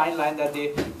is that fine line that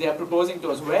they are proposing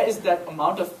to us? Where is that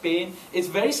amount of pain? It's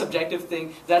a very subjective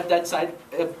thing.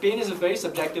 Pain is a very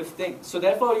subjective thing. So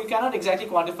therefore, you cannot exactly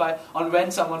quantify on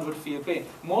when someone would feel pain.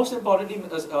 Most importantly,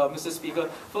 Mr. Speaker,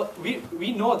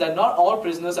 we know that not all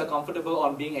prisoners are comfortable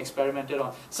on being experimented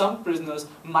on. Some prisoners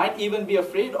might even be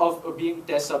afraid of being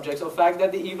test subjects, or the fact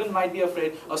that they even might be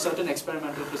afraid of certain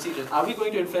experimental procedures. Are we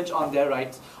going to infringe on their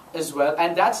rights as well?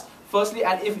 And that's firstly,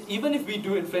 and even if we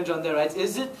do infringe on their rights,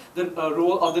 is it the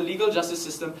role of the legal justice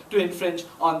system to infringe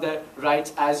on their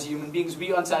rights as human beings?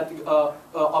 We on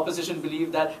opposition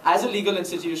believe that as a legal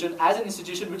institution, as an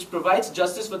institution which provides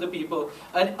justice for the people,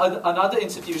 another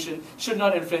institution should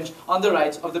not infringe on the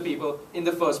rights of the people in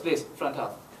the first place. Front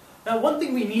half. Now, one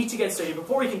thing we need to get straight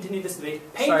before we continue this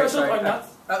debate: pain thresholds are not.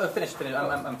 Finish.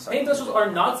 I'm sorry. Pain thresholds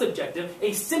are not subjective.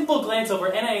 A simple glance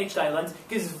over NIH guidelines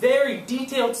gives very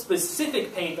detailed,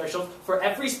 specific pain thresholds for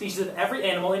every species of every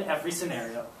animal in every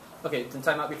scenario. Okay, then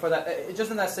time out before that.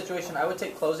 Just in that situation, I would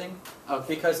take closing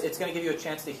because it's going to give you a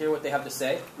chance to hear what they have to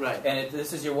say. Right. And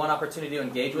this is your one opportunity to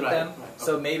engage with them. Right.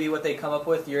 So maybe what they come up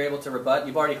with, you're able to rebut.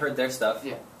 You've already heard their stuff.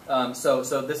 Yeah. So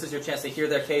this is your chance to hear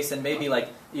their case, and maybe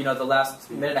the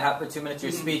last minute and a half or 2 minutes of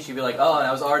your speech, you'd be like, oh, and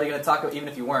I was already going to talk about, even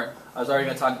if you weren't, I was already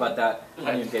going to talk about that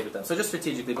when you engage with them. So just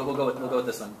strategically, but we'll go with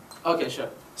this one. Okay, sure.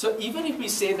 So even if we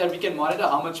say that we can monitor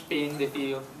how much pain they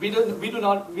feel, we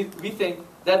think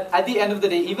that at the end of the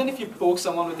day, even if you poke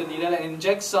someone with a needle and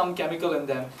inject some chemical in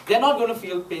them, they're not going to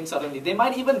feel pain suddenly. They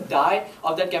might even die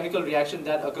of that chemical reaction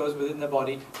that occurs within their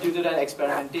body due to that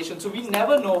experimentation. So we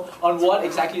never know on what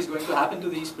exactly is going to happen to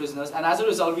these prisoners, and as a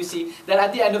result we see that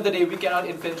at the end of the day we cannot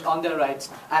infringe on their rights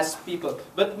as people.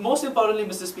 But most importantly,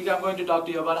 Mr. Speaker, I'm going to talk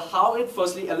to you about how it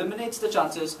firstly eliminates the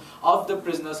chances of the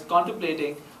prisoners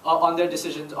contemplating on their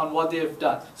decisions on what they have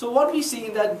done. So what we see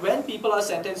is that when people are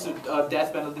sentenced to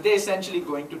death penalty, they're essentially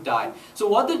going to die. So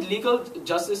what the legal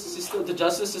justice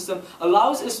system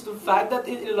allows is the fact that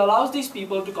it allows these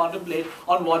people to contemplate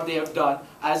on what they have done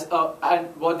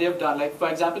and what they have done. Like for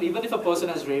example, even if a person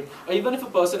has raped or even if a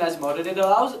person has murdered, it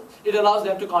allows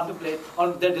them to contemplate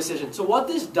on their decision. So what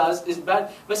this does is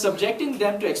that by subjecting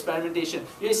them to experimentation,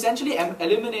 you're essentially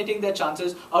eliminating their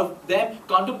chances of them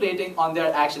contemplating on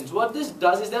their actions. What this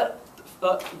does is that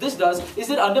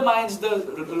it undermines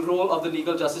the role of the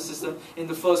legal justice system in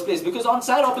the first place. Because on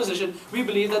side opposition, we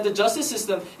believe that the justice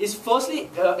system is firstly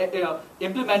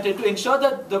implemented to ensure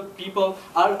that the people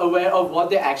are aware of what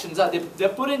their actions are. They're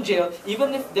put in jail,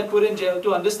 even if they're put in jail,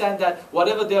 to understand that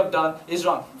whatever they have done is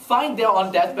wrong. Fine, they're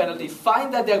on death penalty.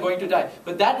 Fine that they're going to die.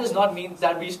 But that does not mean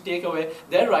that we take away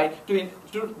their right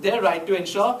to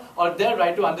ensure or their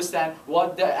right to understand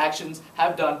what their actions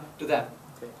have done to them.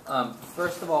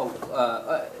 First of all,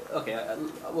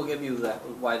 we'll give you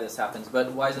why this happens,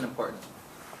 but why is it important?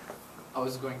 I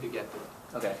was going to get to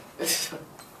it. Okay.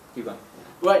 Keep going.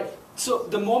 Right. So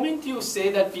the moment you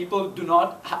say that people do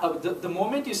not, the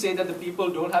moment you say that the people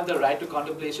don't have the right to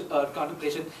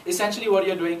contemplation, essentially what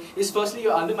you're doing is firstly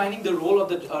you're undermining the role of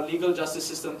the legal justice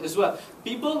system as well.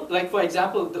 People, like for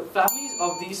example, the families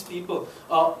of these people,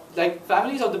 like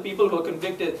families of the people who are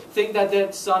convicted, think that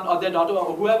their son or their daughter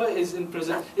or whoever is in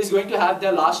prison is going to have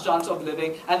their last chance of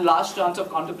living and last chance of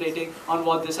contemplating on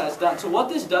what this has done. So what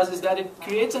this does is that it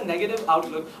creates a negative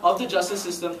outlook of the justice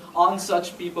system on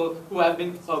such people who have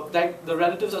been the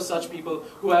relatives of such people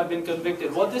who have been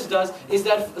convicted. What this does is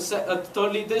that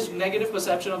thirdly, this negative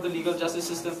perception of the legal justice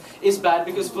system is bad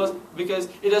because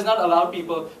it does not allow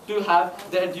people to have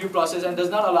their due process and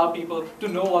does not allow people to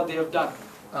know what they have done.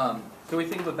 Can we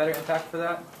think of a better impact for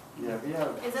that? Yeah, we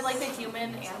have. Is it like the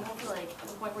human animal to like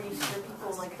the point where you steer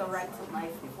people like the rights of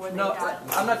life before they No, die?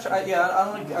 I'm not sure. I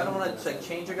don't want to like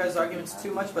change your guys' arguments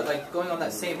too much, but like going on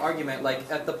that same argument, like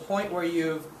at the point where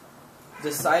you've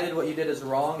decided what you did is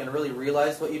wrong and really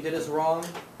realized what you did is wrong,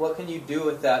 what can you do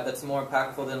with that that's more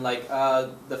impactful than like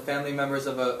the family members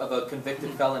of a convicted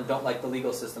felon don't like the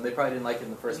legal system? They probably didn't like it in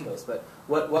the first place, but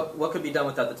what could be done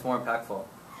with that that's more impactful?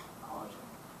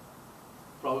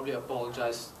 Probably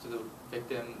apologize to the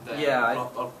victim. Then Yeah.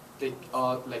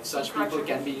 like such people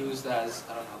can be used as,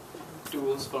 I don't know.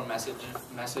 tools for message.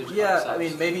 Yeah, I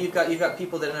mean, maybe you've got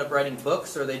people that end up writing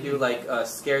books, or they do like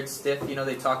Scared Stiff. You know,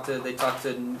 they talk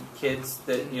to kids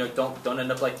that don't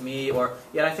end up like me. Or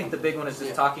I think the big one is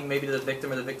just talking maybe to the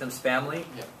victim or the victim's family.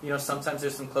 Yeah. Sometimes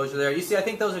there's some closure there. You see, I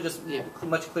think those are just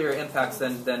much clearer impacts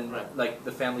than Right. like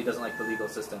the family doesn't like the legal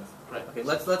system. Right. Okay,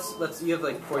 let's. You have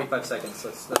like 45 seconds.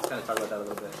 Let's kind of talk about that a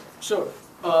little bit. Sure.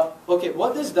 Okay.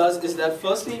 What this does is that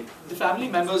firstly, the family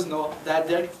members know that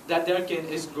their kin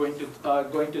is going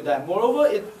to die.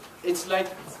 Moreover,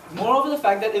 moreover, the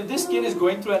fact that if this kin is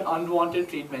going through an unwanted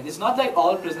treatment, it's not like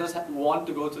all prisoners want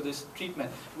to go through this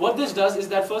treatment. What this does is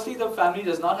that firstly, the family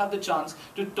does not have the chance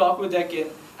to talk with their kin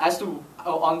as to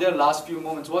on their last few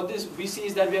moments. What we see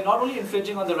is that we are not only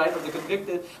infringing on the right of the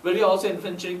convicted, but we are also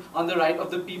infringing on the right of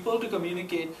the people to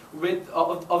communicate with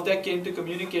of their kin to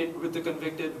communicate with the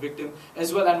convicted victim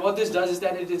as well. And what this does is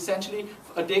that it essentially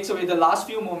takes away the last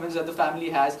few moments that the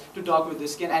family has to talk with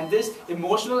this kin. And this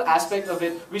emotional aspect of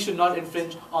it, we should not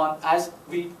infringe on, as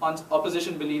we on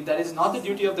opposition believe that it's not the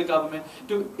duty of the government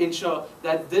to ensure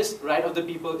that this right of the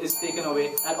people is taken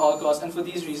away at all costs. And for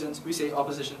these reasons, we say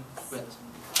opposition wins.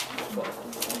 Cool.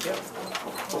 Yep.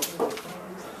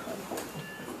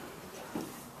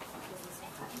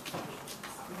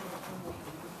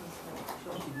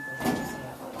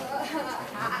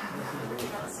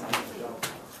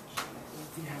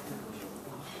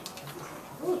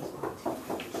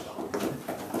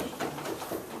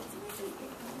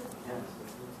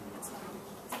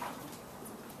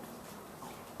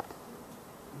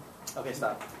 Okay,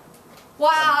 stop.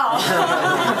 Wow.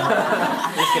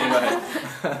 Just kidding, go ahead.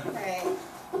 Right.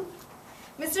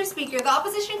 Mr. Speaker, the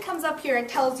opposition comes up here and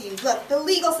tells you, look, the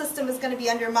legal system is going to be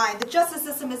undermined, the justice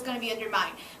system is going to be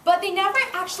undermined. But they never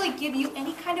actually give you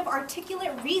any kind of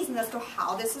articulate reason as to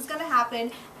how this is going to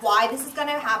happen, why this is going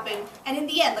to happen, and in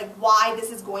the end, like why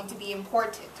this is going to be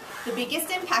important. The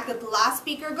biggest impact that the last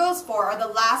speaker goes for are the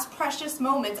last precious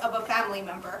moments of a family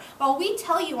member. While we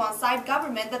tell you on side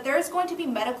government that there is going to be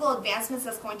medical advancements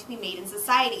that's going to be made in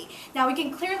society. Now we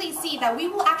can clearly see that we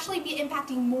will actually be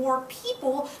impacting more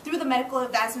people through the medical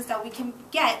advancements that we can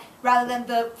get rather than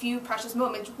the few precious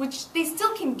moments, which they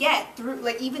still can get through,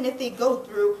 like even if they go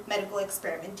through medical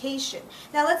experimentation.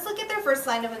 Now let's look at their first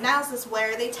line of analysis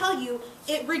where they tell you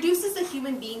it reduces a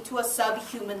human being to a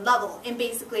subhuman level, in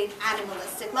basically an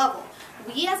animalistic level.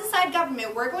 We as a side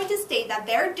government, we're going to state that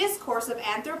their discourse of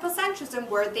anthropocentrism,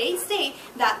 where they state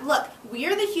that, look, we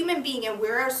are the human being and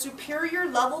we're a superior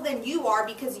level than you are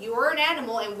because you're an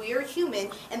animal and we are human,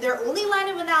 and their only line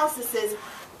of analysis is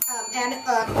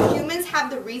humans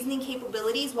have the reasoning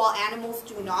capabilities while animals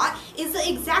do not, is the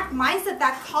exact mindset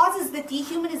that causes the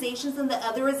dehumanizations and the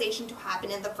otherization to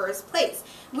happen in the first place.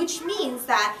 Which means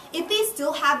that if they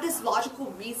still have this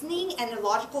logical reasoning and a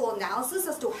logical analysis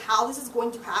as to how this is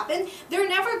going to happen, they're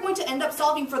never going to end up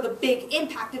solving for the big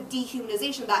impact of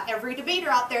dehumanization that every debater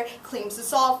out there claims to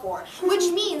solve for. Which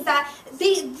means that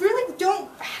they really don't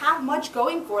have much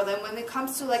going for them when it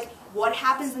comes to like what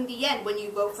happens in the end when you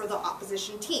vote for the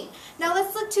opposition team. Now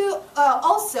let's look to,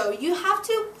 also, you have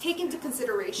to take into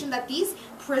consideration that these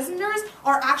prisoners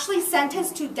are actually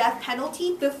sentenced to death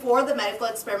penalty before the medical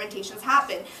experimentations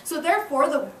happen. So therefore,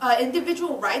 the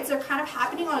individual rights are kind of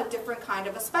happening on a different kind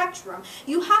of a spectrum.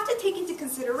 You have to take into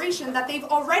consideration that they've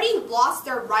already lost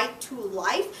their right to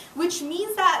life, which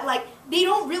means that like they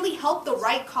don't really help the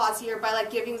right cause here by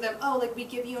like giving them, oh, like we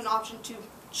give you an option to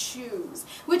choose,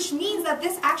 which means that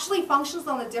this actually functions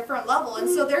on a different level. And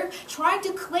so they're trying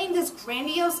to claim this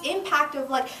grandiose impact of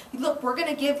like, look, we're going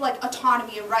to give like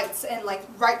autonomy and rights and like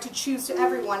right to choose to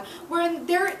everyone, where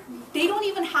they don't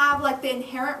even have like the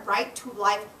inherent right to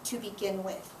life to begin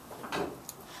with.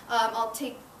 I'll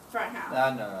take front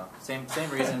half. No. Same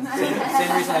reason.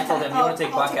 Same reason I told him. You want to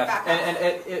take back half.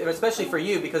 And especially for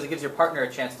you, because it gives your partner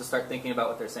a chance to start thinking about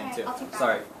what they're saying too.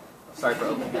 Sorry for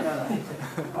opening it.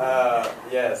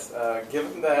 Yes,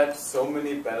 given that so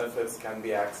many benefits can be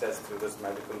accessed through this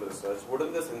medical research,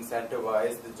 wouldn't this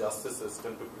incentivize the justice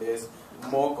system to place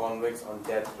more convicts on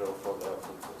death row for their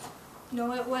offenses?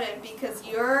 No, it wouldn't, because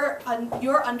you're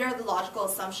under the logical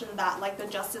assumption that like the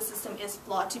justice system is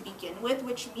flawed to begin with,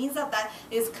 which means that that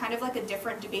is kind of like a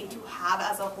different debate to have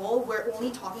as a whole. We're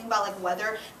only talking about like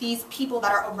whether these people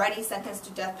that are already sentenced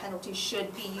to death penalty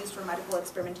should be used for medical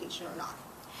experimentation or not.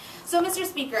 So, Mr.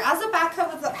 Speaker, as a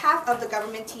backup of half of the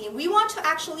government team, we want to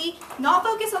actually not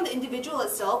focus on the individual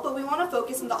itself, but we want to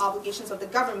focus on the obligations of the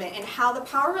government and how the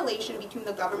power relation between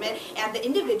the government and the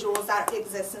individuals that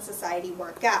exist in society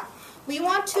work out. We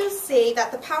want to say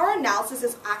that the power analysis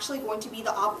is actually going to be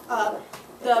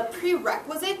the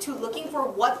prerequisite to looking for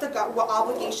what the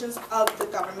obligations of the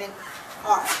government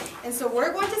are. And so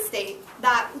we're going to state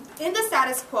that in the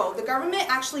status quo, the government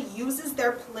actually uses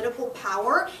their political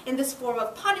power in this form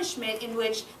of punishment in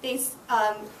which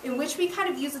we kind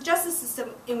of use a justice system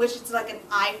in which it's like an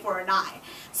eye for an eye.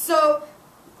 So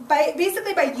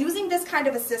basically by using this kind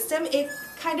of a system, it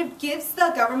kind of gives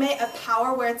the government a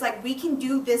power where it's like, we can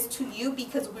do this to you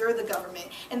because we're the government.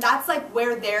 And that's like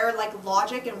where their like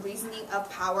logic and reasoning of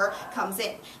power comes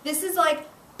in. This is like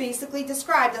basically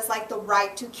described as like the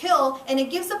right to kill, and it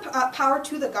gives the power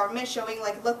to the government, showing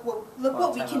like, look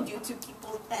what we can do to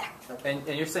people. And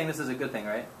you're saying this is a good thing,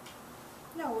 right?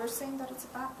 No, we're saying that it's a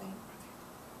bad thing.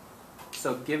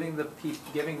 So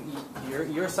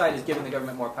your side is giving the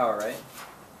government more power, right?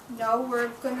 No, we're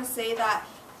going to say that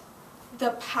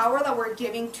the power that we're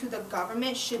giving to the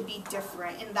government should be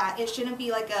different, in that it shouldn't be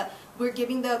like we're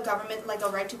giving the government like a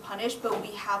right to punish, but we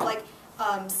have like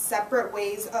separate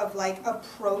ways of like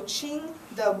approaching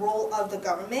the role of the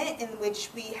government, in which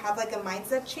we have like a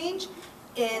mindset change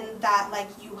in that like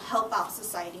you help out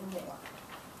society more.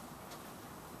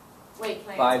 Wait,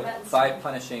 can I by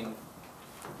punishing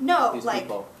these like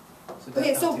people.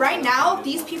 Okay, so right now,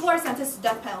 these people are sentenced to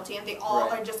death penalty and they all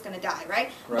are just going to die,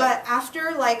 right? But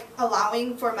after, like,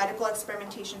 allowing for medical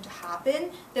experimentation to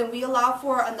happen, then we allow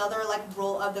for another, like,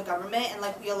 role of the government, and,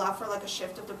 like, we allow for, like, a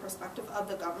shift of the perspective of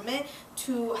the government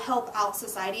to help out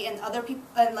society, and other people,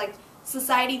 and, like,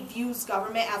 society views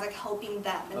government as, like, helping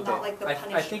them and not, like, the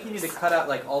punishers. I think you need to cut out,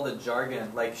 like, all the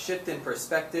jargon, like, shift in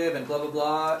perspective and blah, blah,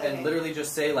 blah, and literally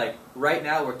just say, like, right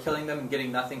now we're killing them and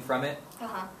getting nothing from it.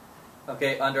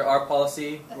 Okay, under our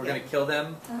policy, we're going to kill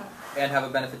them and have a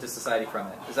benefit to society from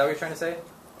it. Is that what you're trying to say?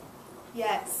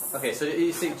 Yes. Okay, so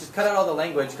you see, just cut out all the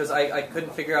language, because I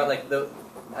couldn't figure out like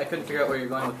I couldn't figure out where you're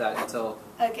going with that until.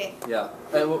 Okay. Yeah.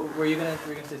 Were you gonna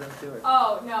say something too? Or?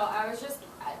 Oh no, I was just.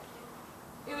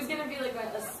 It was gonna be like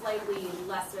a slightly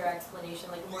lesser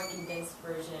explanation, like a more condensed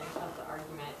version of the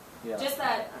argument. Yeah. Just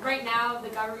that right now the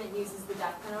government uses the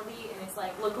death penalty, and it's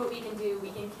like, look what we can do, we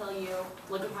can kill you,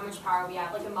 look at how much power we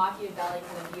have, like a Machiavelli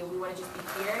kind of view, we want to just be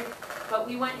feared. But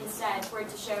we want instead for it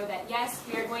to show that yes,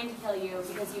 we are going to kill you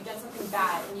because you've done something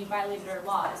bad and you violated our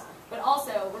laws, but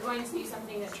also we're going to do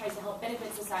something that tries to help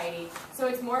benefit society. So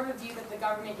it's more of a view that the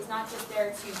government is not just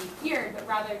there to be feared, but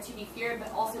rather to be feared,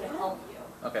 but also to help you.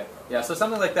 Okay. Yeah, so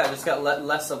something like that just got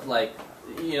less of like,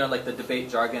 you know, like the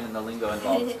debate jargon and the lingo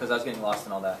involved, because I was getting lost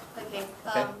in all that. Okay.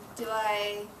 Do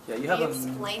I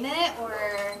explain it,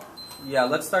 or? Yeah,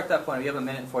 let's start that point. We have 1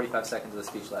 minute and 45 seconds of the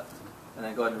speech left. And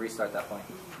then go ahead and restart that point.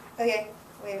 Okay.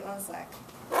 Wait 1 sec.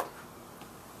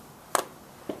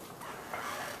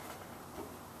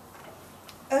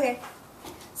 Okay.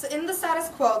 So in the status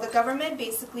quo, the government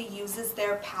basically uses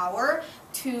their power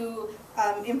to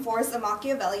enforce a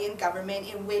Machiavellian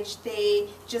government in which they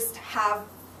just have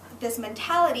this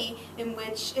mentality in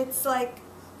which it's like,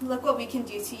 look what we can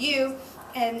do to you.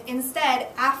 And instead,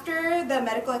 after the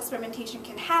medical experimentation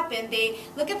can happen, they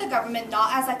look at the government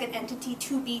not as like an entity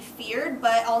to be feared,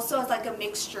 but also as like a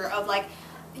mixture of like,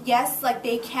 yes, like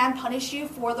they can punish you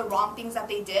for the wrong things that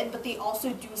they did, but they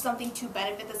also do something to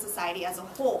benefit the society as a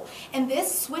whole. And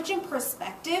this switch in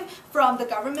perspective from the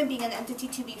government being an entity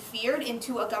to be feared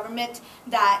into a government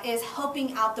that is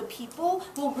helping out the people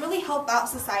will really help out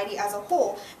society as a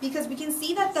whole, because we can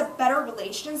see that the better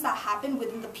relations that happen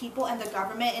within the people and the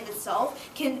government in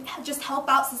itself can just help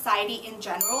out society in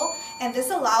general, and this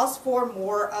allows for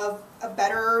more of a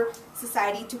better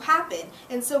society to happen.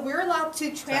 And so we're allowed to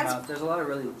There's a lot of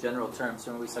really general terms.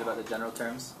 Remember we said about the general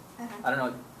terms? I don't know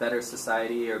what better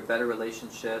society or better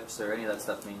relationships or any of that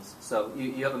stuff means. So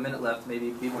you have 1 minute left.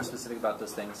 Maybe be more specific about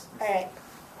those things. All right.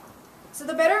 So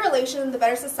the better relation, the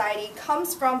better society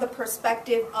comes from the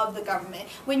perspective of the government.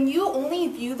 When you only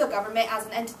view the government as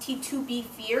an entity to be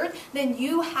feared, then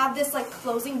you have this like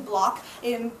closing block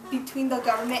in between the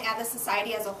government and the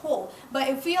society as a whole. But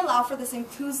if we allow for this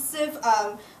inclusive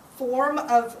form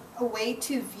of a way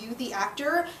to view the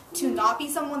actor to not be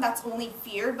someone that's only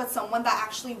feared, but someone that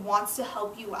actually wants to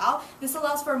help you out, this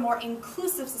allows for a more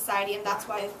inclusive society, and that's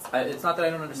why it's not that I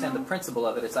don't understand the principle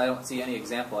of it, it's I don't see any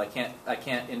example. I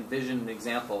can't envision an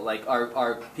example. Like,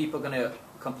 are people going to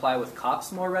comply with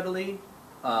cops more readily?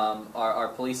 Are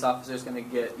police officers going to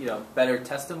get, you know, better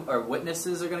testimony, or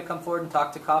witnesses are going to come forward and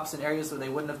talk to cops in areas where they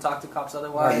wouldn't have talked to cops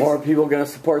otherwise? Are more people going to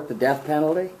support the death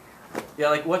penalty? Yeah,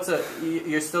 like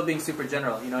you're still being super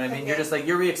general, you know what I mean? You're just like,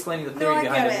 you're re-explaining the theory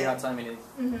behind it, you're not telling me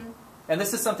anything. And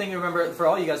this is something you remember for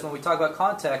all you guys when we talk about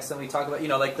context and we talk about,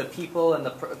 like the people and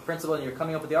the principle and you're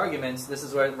coming up with the arguments, this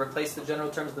is where replace the general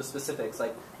terms with the specifics.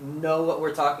 Like, know what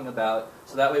we're talking about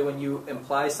so that way when you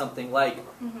imply something like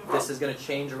this is going to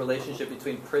change a relationship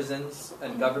between prisons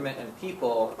and government and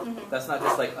people, that's not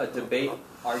just like a debate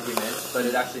argument, but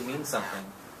it actually means something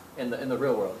in the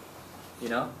real world.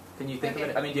 Can you think of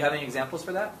it? I mean, do you have any examples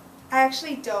for that? I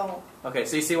actually don't. Okay,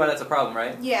 so you see why that's a problem,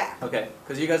 right? Yeah. Okay,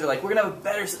 because you guys are like, we're going to have a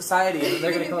better society, and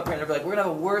they're going to come up here and they're like, we're going to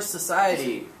have a worse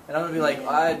society. And I'm going to be like,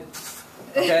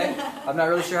 okay, I'm not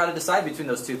really sure how to decide between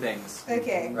those two things.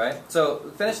 Okay. Right?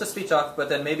 So finish the speech off, but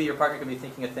then maybe your partner can be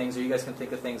thinking of things, or you guys can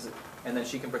think of things, and then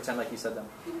she can pretend like you said them.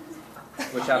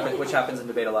 Which happens in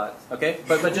debate a lot. Okay?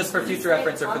 But just for future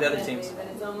reference or for the other teams. But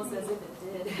it's almost as if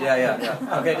it did.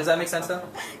 Yeah. Okay, does that make sense though?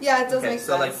 Yeah, it does make sense.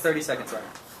 So like 30 seconds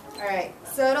left. Alright,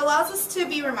 so it allows us to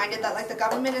be reminded that the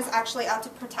government is actually out to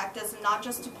protect us and not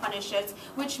just to punish us,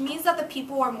 which means that the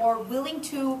people are more willing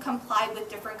to comply with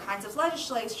different kinds of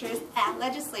legislatures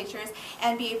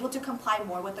and be able to comply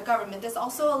more with the government. This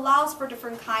also allows for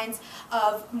different kinds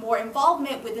of more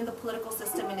involvement within the political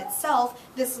system in itself.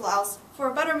 This allows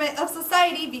for a betterment of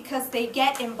society because they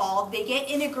get involved, they get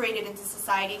integrated into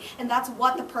society, and that's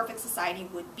what the perfect society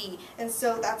would be. And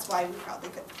so that's why we probably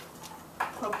could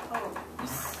propose.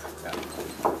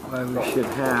 Why we should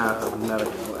have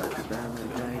medical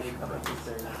experimentation.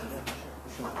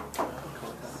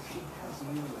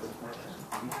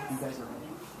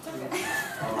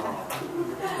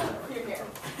 You're here.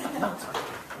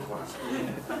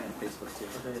 Facebook too.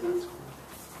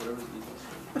 Whatever's easiest.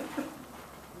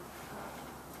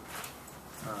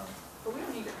 But we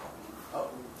don't need it. Oh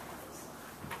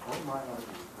my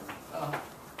God.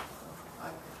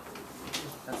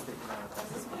 That's the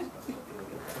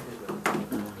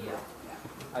Yeah.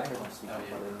 I heard him speak about it.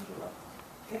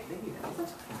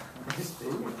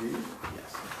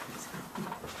 Yes.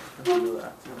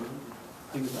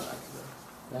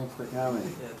 Thanks for coming.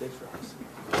 Yeah, thanks for hosting.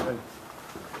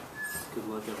 Good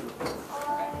luck, everyone.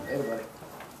 Hey, buddy.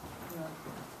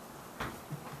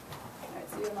 Alright,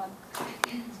 so you're on.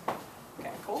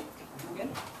 Okay, cool. I'm good?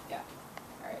 Yeah.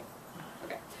 Alright.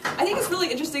 Okay. I think it's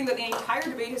really interesting that the entire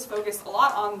debate has focused a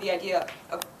lot on the idea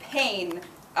of pain.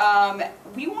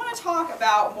 We want to talk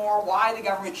about more why the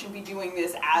government should be doing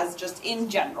this as just in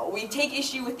general. We take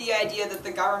issue with the idea that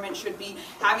the government should be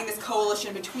having this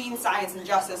coalition between science and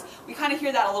justice. We kind of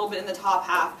hear that a little bit in the top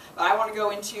half, but I want to go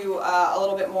into a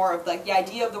little bit more of the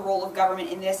idea of the role of government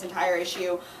in this entire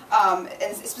issue,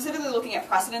 and specifically looking at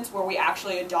precedents where we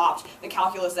actually adopt the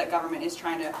calculus that government is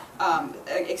trying to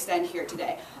extend here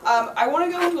today. I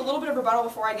want to go into a little bit of rebuttal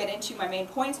before I get into my main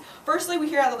points. Firstly, we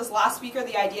hear out of this last speaker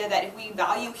the idea that if we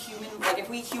value if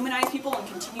we humanize people and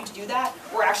continue to do that,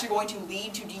 we're actually going to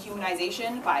lead to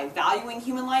dehumanization by valuing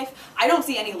human life. I don't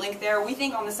see any link there. We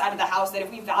think on the side of the House that if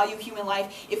we value human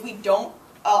life, if we don't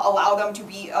allow them to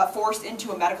be forced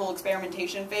into a medical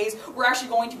experimentation phase, we're actually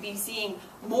going to be seeing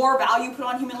more value put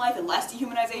on human life and less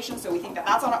dehumanization, so we think that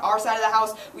that's on our side of the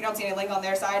House. We don't see any link on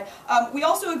their side. We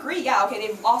also agree, yeah, okay,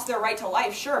 they've lost their right to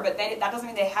life, sure, but that doesn't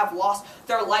mean they have lost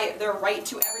their right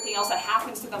to everything else that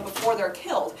happens to them before they're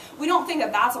killed. We don't think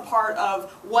that that's a part of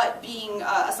what being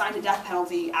assigned a death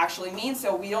penalty actually means,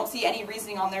 so we don't see any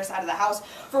reasoning on their side of the House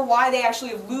for why they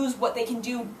actually lose what they can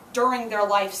do during their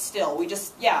life still. We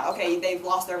just, yeah, okay, they've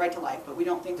lost their right to life, but we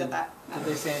don't think that that Did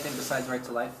they say anything besides right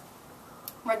to life?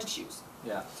 right to choose.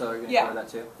 Yeah, so are you going to Yeah. cover that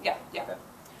too? Yeah, yeah. Okay.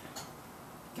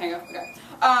 Can I go?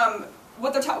 Okay.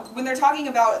 When they're talking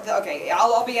about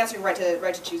I'll be answering right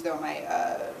to choose though in my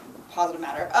positive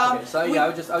matter. Okay, so yeah,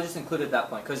 I just included that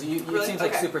point because it Really? seems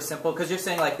like Okay. super simple because you're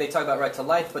saying like they talk about right to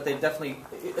life, but they definitely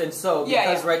because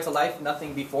Yeah. right to life,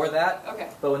 nothing before that. Okay.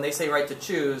 But when they say right to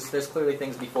choose, there's clearly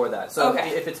things before that. So Okay.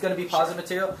 if it's going to be positive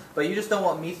material, but you just don't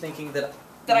want me thinking that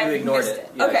That you I ignored missed it.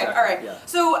 it. Yeah, Okay, exactly. all right. Yeah.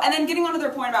 So, and then getting onto their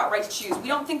point about right to choose, we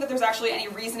don't think that there's actually any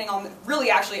reasoning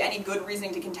actually any good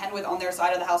reasoning to contend with on their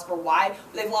side of the House for why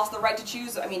they've lost the right to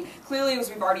choose. I mean, clearly, as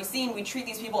we've already seen, we treat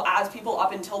these people as people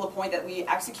up until the point that we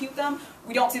execute them.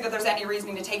 We don't see that there's any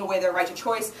reasoning to take away their right to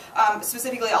choice.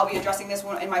 Specifically, I'll be addressing this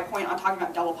one in my point on talking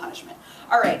about double punishment.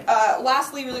 All right.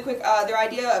 Lastly, really quick, their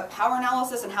idea of power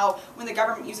analysis and how when the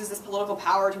government uses this political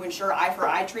power to ensure eye for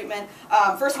eye treatment.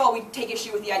 First of all, we take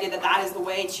issue with the idea that that is the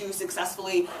way to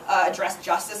successfully address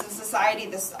justice in society,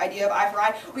 this idea of eye for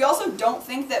eye. We also don't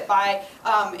think that by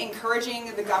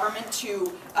encouraging the government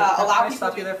to allow Can I people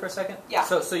stop to... you there for a second? Yeah.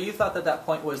 So you thought that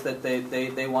point was that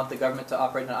they want the government to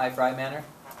operate in an eye for eye manner?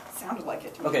 Sounded like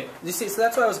it to me. Okay, you see, so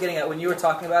that's what I was getting at. When you were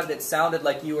talking about it, it sounded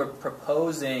like you were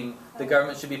proposing the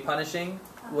government should be punishing,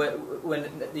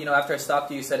 when after I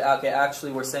stopped you, you said, okay,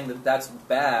 actually we're saying that that's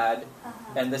bad,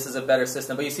 and this is a better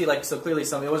system. But you see, like, so clearly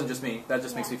it wasn't just me. That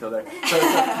just makes me feel better.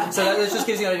 So that just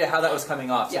gives you an idea how that was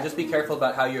coming off. So just be careful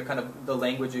about how you're the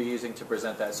language you're using to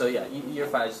present that. So yeah, you're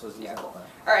fine. I just was using that.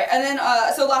 All right, and then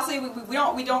so lastly,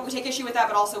 we take issue with that,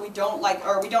 but also we don't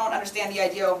understand the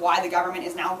idea of why the government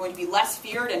is now going to be less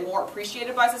feared and more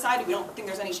appreciated by society. We don't think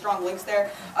there's any strong links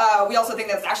there. We also think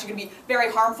that it's actually going to be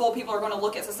very harmful. People are going to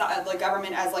look at the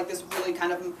government as like this really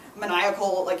kind of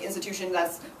maniacal institution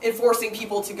that's enforcing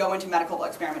people to go into medical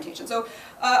experimentation. So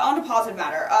on to positive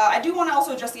matter. I do want to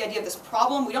also address the idea of this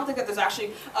problem. We don't think that there's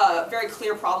actually a very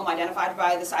clear problem identified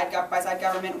by side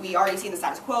government. We already see in the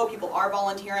status quo, people are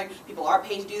volunteering, people are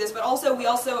paid to do this, but also we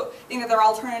also think that there are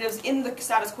alternatives in the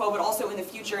status quo, but also in the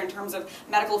future in terms of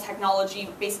medical technology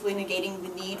basically negating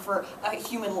the need for a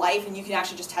human life, and you can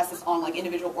actually just test this on like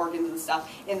individual organs and stuff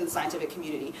in the scientific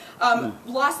community.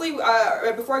 Lastly,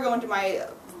 before I go into my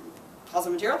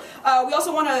positive material, we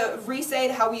also want to re-say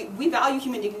how we value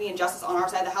human dignity and justice on our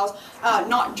side of the house,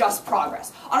 not just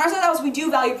progress. On our side of the house, we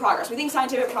do value progress. We think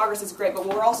scientific progress is great, but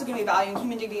we're also going to be valuing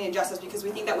human dignity and justice because we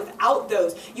think that without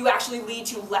those, you actually lead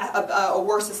to a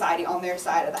worse society on their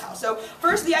side of the house. So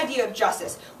first, the idea of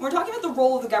justice. When we're talking about the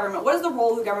role of the government, what is the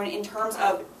role of the government in terms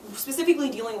of specifically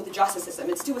dealing with the justice system?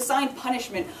 It's to assign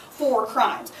punishment for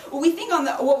crimes. What we think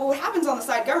what happens on the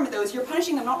side government though is you're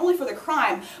punishing them not only for the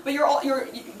crime, but you're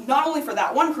not only for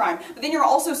that one crime, but then you're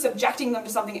also subjecting them to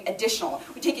something additional.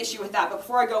 We take issue with that, but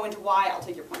before I go into why, I'll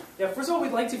take your point. Yeah, first of all,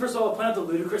 we'd like to point out the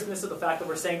ludicrousness of the fact that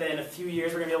we're saying that in a few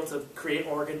years we're going to be able to create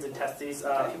organs and test these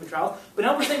human trials. But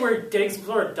now we're saying we're getting some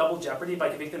sort of double jeopardy by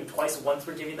convicting them twice. Once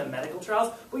we're giving them medical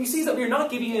trials. What you see is that we're not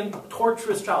giving them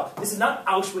torturous trials. This is not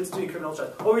Auschwitz doing criminal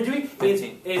trials. What we're doing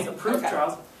is approved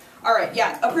trials. All right,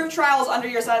 yeah, approved trials under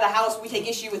your side of the house, we take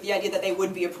issue with the idea that they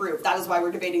would be approved. That is why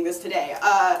we're debating this today.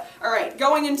 All right,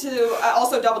 going into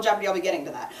also double jeopardy, I'll be getting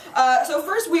to that. So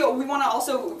first, we want to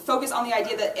also focus on the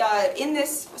idea that in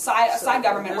this side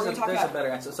government, we're going to talk about... There's a better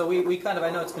answer. So we kind of,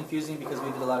 I know it's confusing because we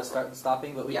did a lot of start and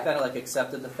stopping, but we kind of like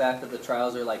accepted the fact that the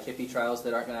trials are like hippie trials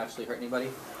that aren't going to actually hurt anybody.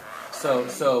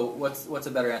 So what's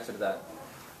a better answer to that?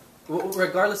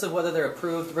 Regardless of whether they're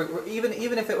approved, even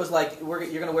if it was like you're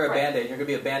going to wear a Band-Aid, you're going to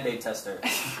be a Band-Aid tester.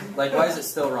 Like, why is it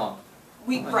still wrong?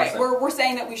 We're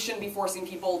saying that we shouldn't be forcing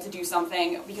people to do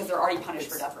something because they're already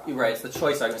punished for death row. Right, it's the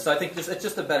choice argument. So I think it's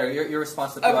just a better, your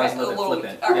response to the is a little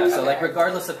bit flippant. So like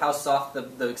regardless of how soft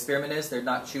the experiment is, they're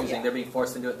not choosing, they're being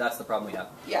forced into it, that's the problem we have.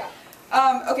 Yeah.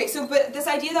 Okay, so but this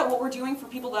idea that what we're doing for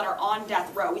people that are on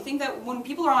death row, we think that when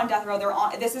people are on death row,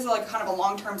 this is like kind of a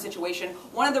long-term situation.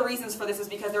 One of the reasons for this is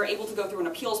because they're able to go through an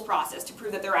appeals process to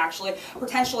prove that they're actually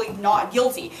potentially not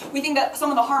guilty. We think that some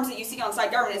of the harms that you see on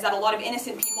side government is that a lot of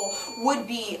innocent people would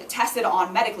be tested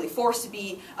on medically, forced to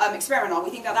be experimented on. We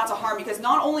think that that's a harm because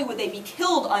not only would they be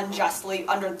killed unjustly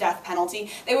under the death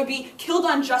penalty, they would be killed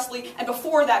unjustly and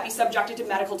before that be subjected to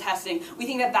medical testing. We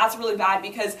think that that's really bad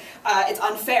because it's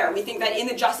unfair. We think that in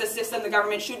the justice system, the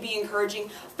government should be encouraging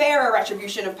fair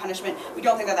retribution of punishment. We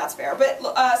don't think that that's fair. But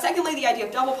secondly, the idea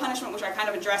of double punishment, which I kind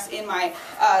of address in my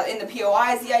in the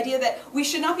POI, is the idea that we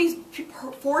should not be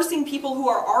forcing people who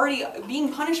are already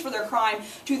being punished for their crime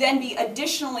to then be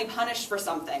additionally punished for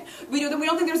something. We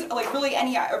don't think there's like really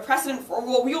any precedent for.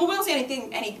 Well, we don't see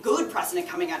any good precedent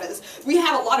coming out of this. We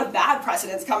have a lot of bad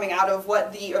precedents coming out of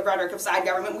what the rhetoric of side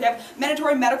government. We have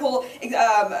mandatory medical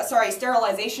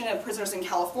sterilization of prisoners in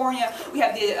California. We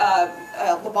have the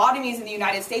lobotomies in the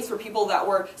United States for people that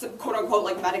were quote-unquote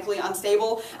like medically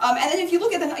unstable. And then if you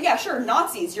look at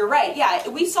Nazis, you're right. Yeah,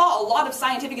 we saw a lot of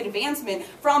scientific advancement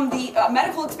from the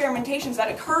medical experimentations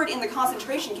that occurred in the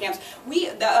concentration camps.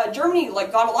 Germany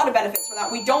got a lot of benefits from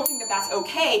that. We don't think that that's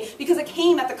okay because it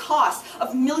came at the cost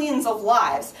of millions of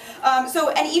lives.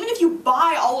 And even if you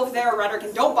buy all of their rhetoric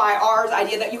and don't buy ours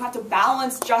idea that you have to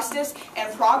balance justice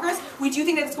and progress, we do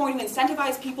think that it's going to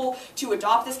incentivize people to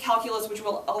adopt this calculus, which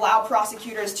will allow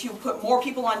prosecutors to put more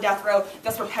people on death row,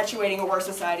 thus perpetuating a worse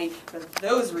society. For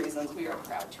those reasons, we are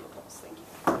proud to oppose. Thank you.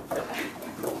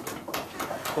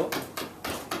 Cool.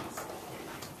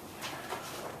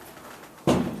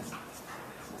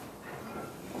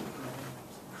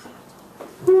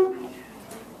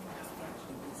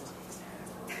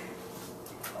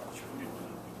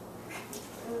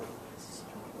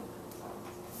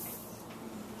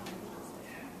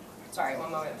 Sorry,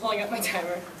 one moment. Pulling up my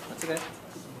timer. That's okay.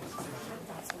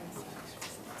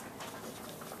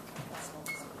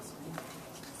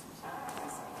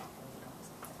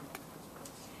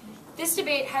 This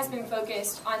debate has been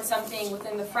focused on something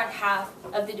within the front half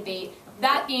of the debate,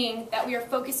 that being that we are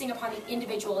focusing upon the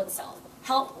individual itself,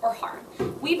 help or harm.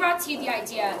 we brought to you the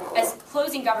idea as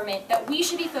closing government that we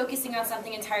should be focusing on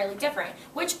something entirely different,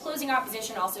 which closing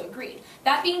opposition also agreed,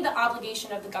 that being the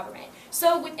obligation of the government.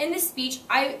 So within this speech,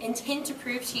 I intend to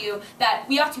prove to you that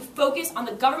we ought to focus on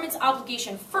the government's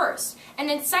obligation first, and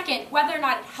then second, whether or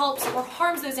not it helps or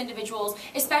harms those individuals,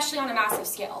 especially on a massive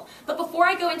scale. But before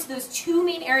I go into those two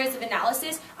main areas of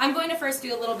analysis, I'm going to first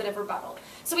do a little bit of rebuttal.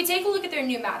 So we take a look at their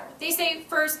new matter. They say,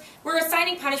 first, we're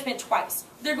assigning punishment twice.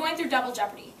 They're going through double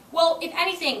jeopardy. Well, if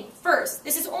anything, first,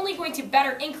 this is only going to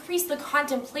better increase the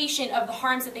contemplation of the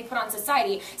harms that they put on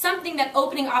society, something that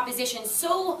opening opposition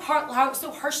so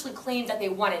harshly claimed that they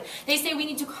wanted. They say we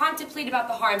need to contemplate about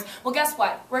the harms. Well, guess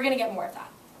what? We're going to get more of that.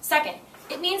 Second,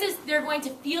 it means is they're going to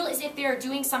feel as if they are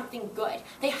doing something good.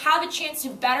 They have a chance to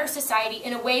better society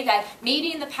in a way that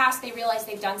maybe in the past they realize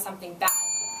they've done something bad.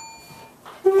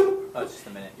 Oh, just a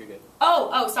minute. You're good.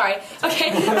 Oh, sorry.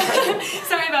 Okay.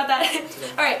 Sorry about that.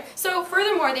 All right. So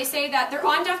furthermore, they say that they're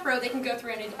on death row. They can go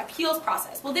through an appeals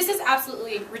process. Well, this is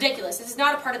absolutely ridiculous. This is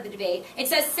not a part of the debate. It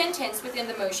says sentence within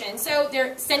the motion. So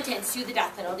they're sentenced to the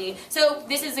death penalty. So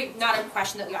this is not a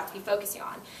question that we ought to be focusing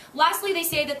on. Lastly, they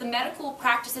say that the medical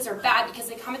practices are bad because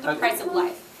they come at the price of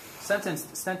life.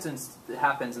 Sentence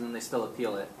happens and then they still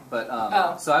appeal it. But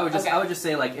Oh, so I would okay. just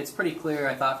say, like, it's pretty clear,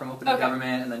 I thought, from opening Okay.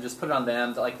 government, and then just put it on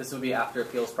them that, like, this would be after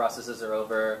appeals processes are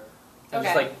over, and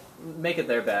just Okay. like make it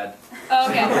their bad. Oh,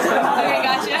 okay. Okay,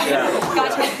 gotcha. Yeah.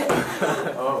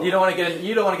 Gotcha. Oh. You don't want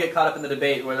to get caught up in the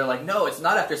debate where they're like, no, it's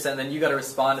not after sentence. Then you got to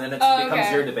respond, and then it Oh, becomes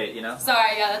okay. your debate. You know.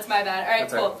 Sorry, yeah, that's my bad. All right,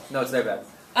 That's cool. right. No, it's their bad.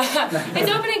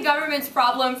 It's opening government's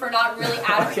problem for not really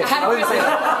Okay, I would say.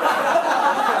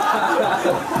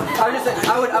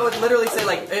 I would literally say,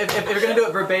 like, if you're gonna do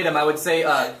it verbatim, I would say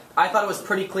I thought it was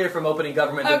pretty clear from opening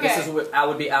government that this Okay. is what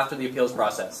would be after the appeals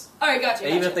process. All right, gotcha.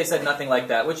 Even if they said nothing like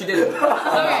that, which you didn't.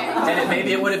 And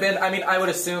maybe it would have been. I mean, I would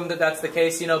assume that that's the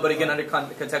case, you know. But again, under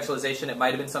contextualization, it might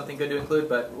have been something good to include.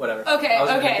 But whatever. Okay, I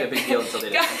wasn't okay. gonna make it a big deal until they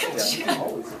did.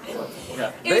 Gotcha.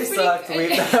 Yeah. It They was sucked.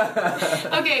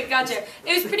 Okay, gotcha.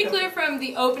 It was pretty clear from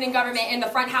the opening government and the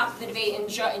front half of the debate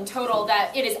in total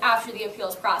that it is after the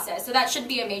appeals process. So that should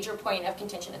be a major point of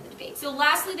contention in the debate. So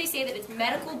lastly, they say that it's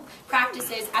medical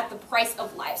practices at the price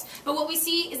of lives. But what we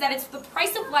see is that it's the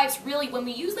price of lives really when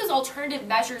we use those alternative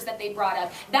measures that they brought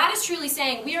up. That is truly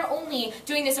saying we are only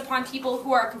doing this upon people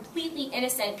who are completely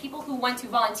innocent, people who want to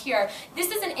volunteer.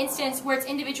 This is an instance where it's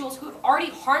individuals who have already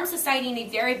harmed society in a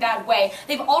very bad way.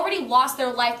 They've already lost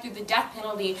their life through the death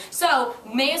penalty, so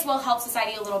may as well help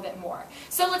society a little bit more.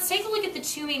 So let's take a look at the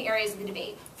two main areas of the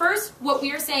debate. First, what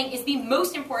we are saying is the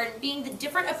most important being the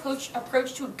different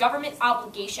approach to a government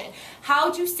obligation. How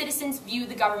do citizens view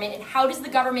the government and how does the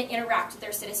government interact with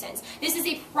their citizens? This is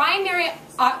a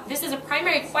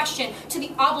primary question to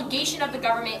the obligation of the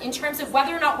government in terms of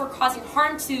whether or not we're causing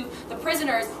harm to the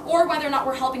prisoners or whether or not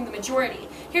we're helping the majority.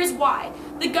 Here's why.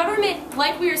 The government,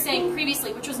 like we were saying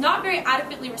previously, which was not very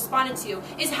adequately responded to,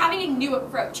 is having a new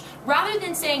approach. Rather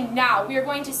than saying now, we are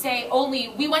going to say only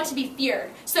we want to be feared,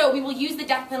 so we will use the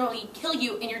death penalty, kill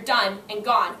you, and you're done and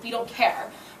gone. We don't care.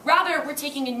 Rather, we're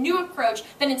taking a new approach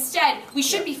that instead we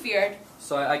should be feared.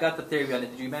 So I got the theory behind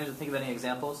it. Did you manage to think of any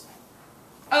examples?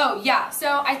 Oh yeah.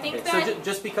 So I think that. So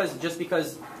just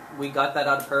because we got that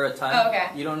out of her a ton, Oh, okay.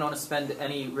 you don't want to spend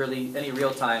any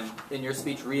real time in your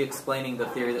speech re-explaining the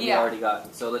theory that we Yeah. already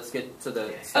got. So let's get to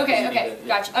the stuff that Okay, you okay, need to-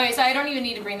 gotcha. Okay, so I don't even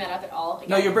need to bring that up at all. Again.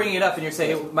 No, you're bringing it up and you're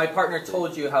saying, hey, my partner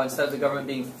told you how instead of the government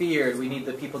being feared, we need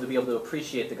the people to be able to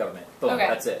appreciate the government. Boom, Okay.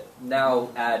 that's it. Now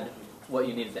add what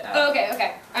you needed to add. Oh,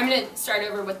 okay. I'm going to start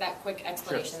over with that quick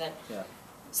explanation then. Yeah.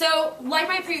 So, like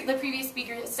the previous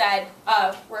speaker said,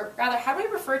 or rather, how do I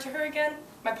refer to her again?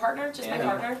 My partner? Just Andy. my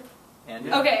partner?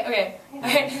 Andy? Okay.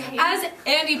 As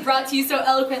Andy brought to you so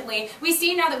eloquently, we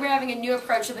see now that we're having a new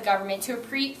approach to the government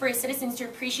for citizens to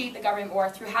appreciate the government more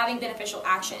through having beneficial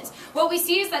actions. What we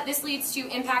see is that this leads to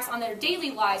impacts on their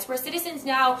daily lives, where citizens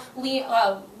now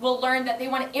will learn that they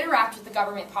want to interact with the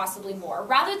government possibly more.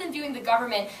 Rather than viewing the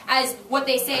government as what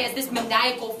they say as this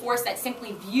maniacal force that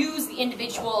simply views the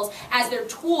individuals as their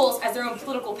tools, as their own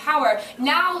political power,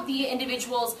 now the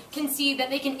individuals can see that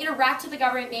they can interact with the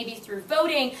government maybe through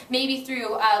voting, maybe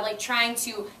through like trying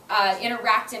to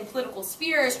interact in political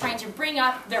spheres, trying to bring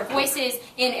up their voices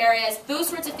in areas. Those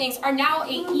sorts of things are now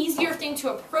an easier thing to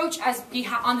approach as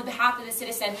on the behalf of the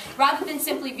citizen, rather than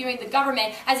simply viewing the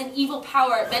government as an evil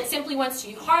power that simply wants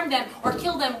to harm them or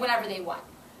kill them whenever they want.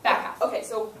 Back half. Okay,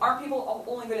 so aren't people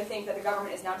only going to think that the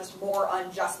government is now just more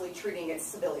unjustly treating its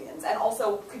civilians? And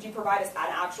also, could you provide us an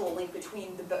actual link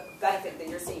between the benefit that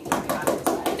you're seeing coming out of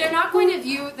this? They're not going to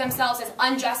view themselves as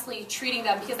unjustly treating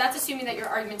them, because that's assuming that your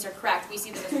arguments are correct. We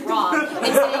see them as wrong. And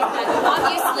saying that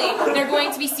obviously they're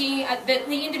going to be seeing that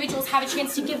the individuals have a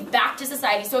chance to give back to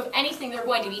society. So if anything, they're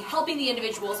going to be helping the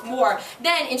individuals more.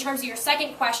 Then, in terms of your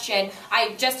second question,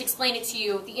 I just explained it to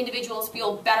you. The individuals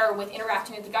feel better with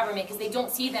interacting with the government because they don't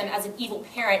see them as an evil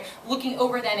parent looking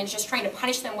over them and just trying to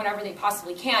punish them whenever they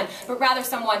possibly can, but rather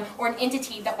someone or an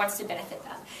entity that wants to benefit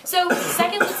them. So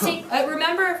second, let's take,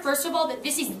 remember, first of all, that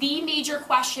this is the major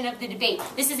question of the debate.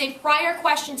 This is a prior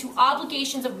question to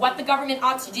obligations of what the government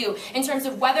ought to do in terms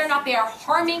of whether or not they are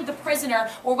harming the prisoner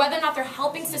or whether or not they're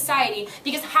helping society,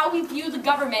 because how we view the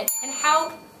government and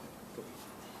how...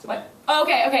 What?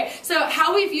 Okay. So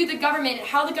how we view the government and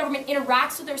how the government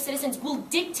interacts with their citizens will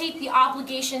dictate the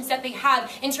obligations that they have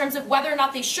in terms of whether or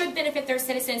not they should benefit their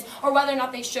citizens or whether or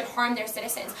not they should harm their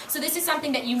citizens. So this is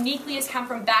something that uniquely has come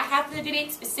from back half of the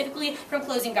debate, specifically from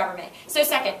closing government. So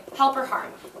second, help or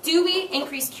harm. Do we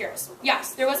increase cures?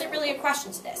 Yes, there wasn't really a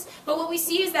question to this. But what we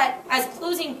see is that, as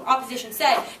closing opposition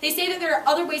said, they say that there are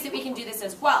other ways that we can do this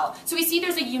as well. So we see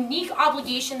there's a unique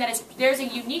obligation, there's a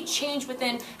unique change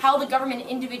within how the government and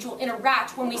individual interact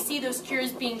when we see those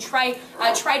cures being tried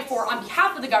for on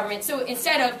behalf of the government. So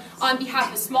instead of on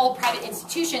behalf of small private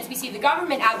institutions, we see the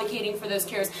government advocating for those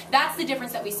cures. That's the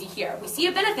difference that we see here. We see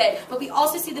a benefit, but we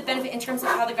also see the benefit in terms of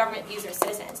how the government views their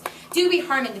citizens. Do we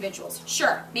harm individuals?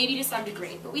 Sure, maybe to some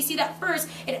degree. But we see that first,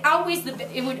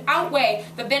 it would outweigh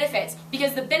the benefits,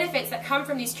 because the benefits that come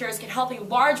from these cures can help a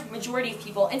large majority of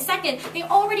people. And second, they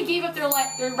already gave up their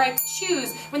right to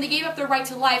choose when they gave up their right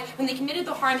to life, when they committed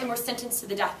the harm and were sentenced to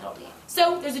the death penalty.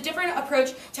 So there's a different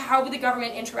approach to how the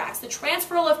government interacts. The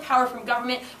transfer of power from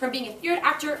government, from being a feared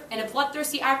actor and a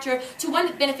bloodthirsty actor, to one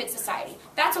that benefits society.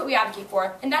 That's what we advocate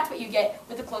for, and that's what you get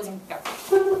with the closing government.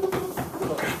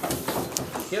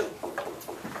 Yep.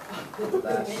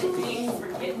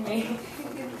 Forgive me.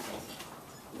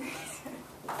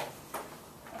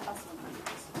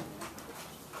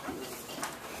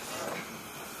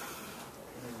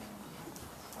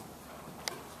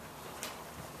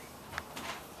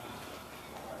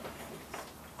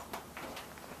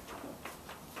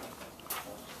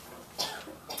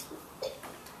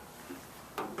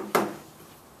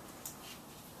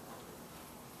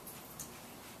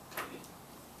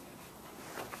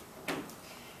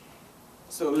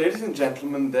 So, ladies and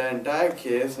gentlemen, the entire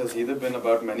case has either been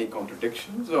about many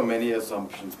contradictions or many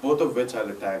assumptions, both of which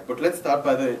I'll attack. But let's start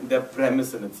by their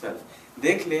premise in itself.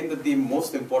 They claim that the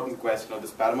most important question, or this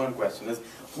paramount question, is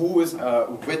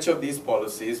which of these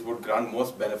policies would grant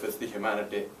most benefits to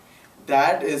humanity.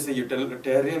 That is a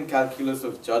utilitarian calculus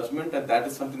of judgment, and that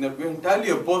is something that we're entirely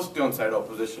opposed to on side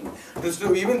opposition. Just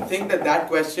to even think that that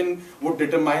question would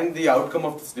determine the outcome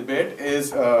of this debate is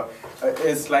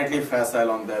slightly facile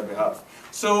on their behalf.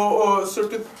 So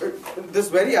this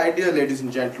very idea, ladies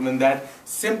and gentlemen, that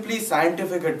simply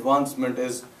scientific advancement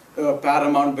is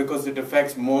paramount because it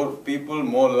affects more people,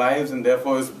 more lives, and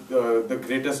therefore is the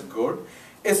greatest good,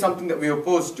 is something that we are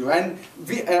opposed to. And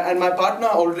my partner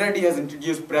already has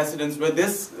introduced precedents where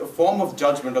this form of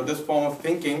judgment or this form of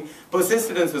thinking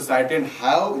persisted in society, and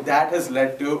how that has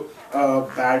led to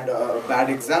bad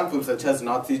examples, such as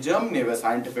Nazi Germany, where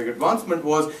scientific advancement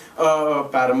was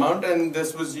paramount, and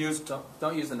this was used.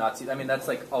 Don't use the Nazis. I mean, that's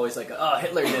like always like, oh,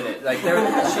 Hitler did it. Like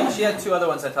she had two other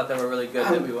ones I thought that were really good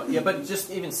that we want. Yeah, but just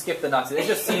even skip the Nazis. It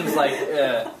just seems like.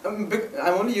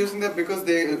 I'm only using that because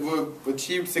they were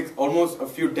achieved almost a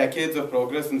few decades of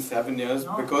progress in 7 years.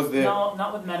 No,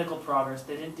 not with medical progress.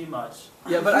 They didn't do much.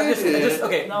 Yeah, but I just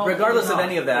okay. No, regardless of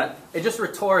any of that, it just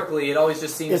rhetorically, it always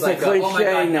just seems it's like a cliche oh my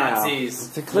God, now. Nazis.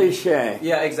 It's a cliche.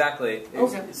 Yeah, exactly.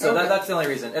 Okay. So that's the only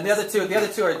reason. And the other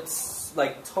two are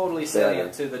like totally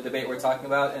salient to the debate we're talking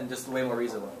about, and just way more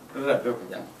reasonable. Right. Okay.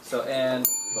 Yeah. So and.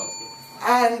 Well,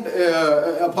 And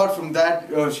apart from that,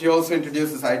 she also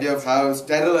introduced this idea of how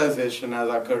sterilization has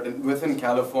occurred within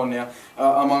California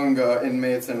among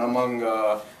inmates and among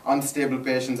unstable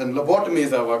patients, and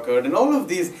lobotomies have occurred. And all of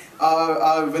these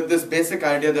are with this basic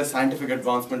idea that scientific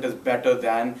advancement is better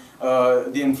than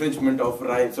the infringement of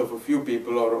rights of a few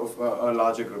people or of a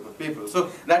larger group of people.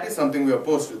 So that is something we are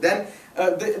opposed to. Then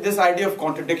this idea of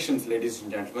contradictions, ladies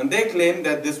and gentlemen, they claim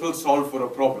that this will solve for a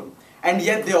problem. and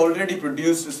yet they already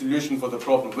produced a solution for the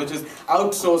problem, which is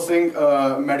outsourcing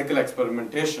medical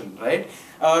experimentation, right?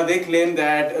 They claim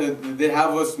that they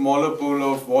have a smaller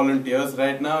pool of volunteers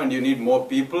right now and you need more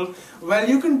people. Well,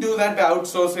 you can do that by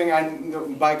outsourcing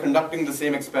and by conducting the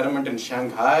same experiment in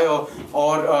Shanghai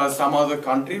or some other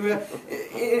country where,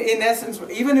 in essence,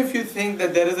 even if you think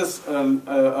that there is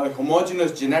a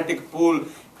homogeneous genetic pool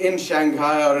in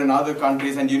Shanghai or in other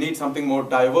countries and you need something more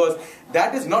diverse,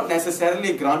 that is not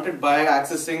necessarily granted by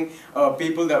accessing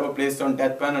people that were placed on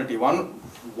death penalty.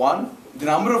 The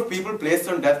number of people placed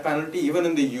on death penalty, even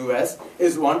in the US,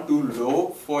 is too low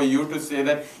for you to say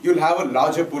that you'll have a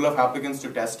larger pool of applicants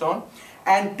to test on.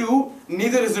 And two,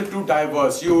 neither is it too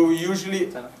diverse. You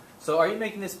usually... So are you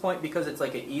making this point because it's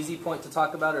like an easy point to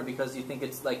talk about, or because you think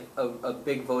it's like a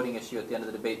big voting issue at the end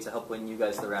of the debate to help win you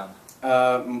guys the round?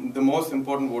 The most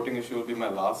important voting issue will be my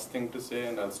last thing to say,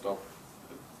 and I'll stop.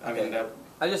 I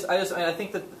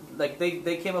think that like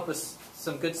they came up with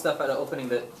some good stuff at an opening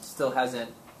that still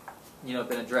hasn't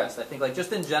been addressed. I think like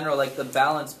just in general, like the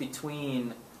balance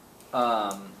between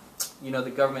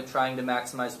the government trying to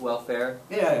maximize welfare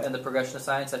and the progression of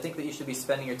science. I think that you should be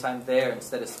spending your time there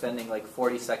instead of spending like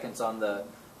 40 seconds on the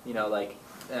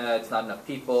it's not enough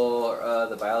people or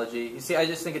the biology. You see, I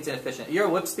just think it's inefficient. You're a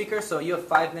whip speaker, so you have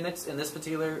 5 minutes in this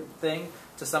particular thing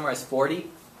to summarize 40.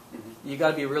 You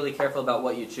got to be really careful about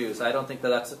what you choose. I don't think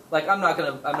that's like I'm not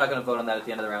gonna vote on that at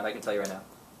the end of the round. I can tell you right now.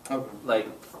 Okay.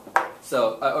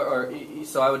 So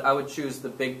I would choose the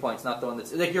big points, not the one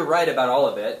that's like you're right about all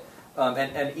of it.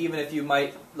 And even if you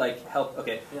might like help,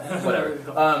 whatever.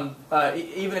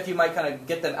 Even if you might kind of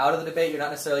get them out of the debate, you're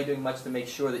not necessarily doing much to make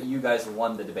sure that you guys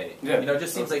won the debate. Yeah. It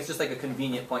just seems like it's just like a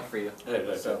convenient point for you.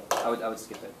 Right. So I would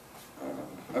skip it.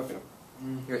 Okay.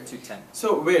 You're at 210.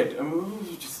 So wait,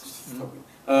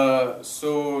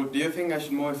 so do you think I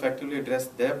should more effectively address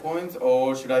their points,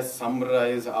 or should I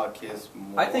summarize our case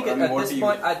more? I think at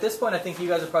this point, I think you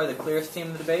guys are probably the clearest team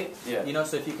in the debate. Yeah.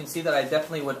 So if you can see that,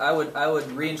 I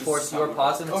would reinforce your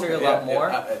positive material a lot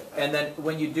more. And then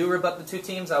when you do rebut the two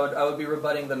teams, I would be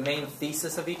rebutting the main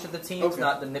thesis of each of the teams,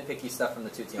 not the nitpicky stuff from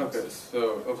the two teams. Okay.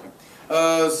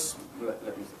 So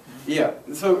let me see. Yeah,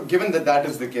 so given that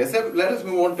is the case, let us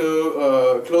move on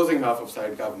to closing half of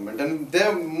side government. And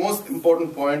their most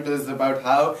important point is about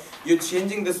how you're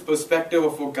changing this perspective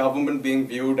of a government being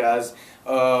viewed as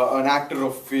an actor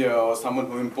of fear or someone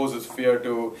who imposes fear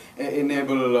to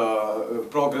enable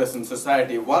progress in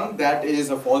society. One, that is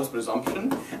a false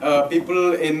presumption.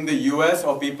 People in the US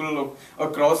or people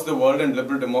across the world in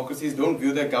liberal democracies don't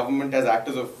view their government as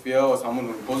actors of fear or someone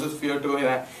who imposes fear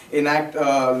to enact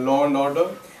law and order.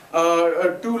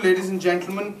 Two, ladies and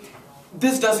gentlemen,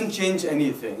 this doesn't change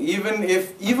anything. Even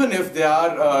if there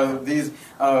are these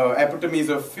epitomes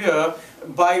of fear,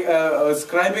 by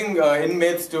ascribing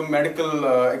inmates to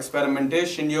medical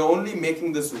experimentation, you're only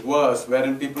making this worse,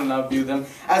 wherein people now view them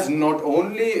as not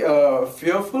only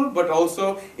fearful, but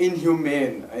also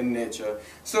inhumane in nature.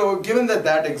 So given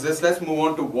that exists, let's move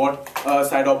on to what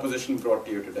side opposition brought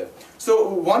to you today. So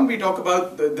one, we talk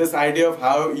about this idea of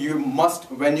how you must,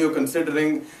 when you're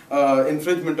considering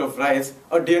infringement of rights,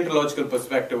 a deontological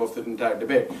perspective of the entire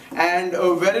debate. And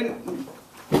wherein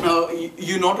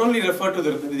you not only refer to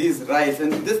these rights,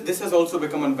 and this has also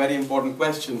become a very important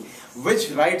question, which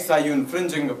rights are you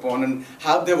infringing upon and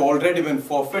have they already been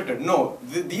forfeited? No,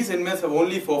 these inmates have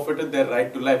only forfeited their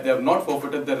right to life. They have not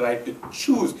forfeited their right to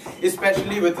choose,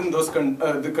 especially within those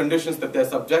the conditions that they're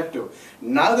subject to.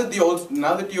 Now that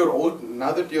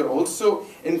you're also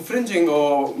infringing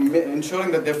or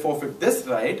ensuring that they forfeit this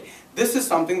right, this is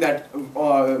something that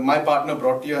my partner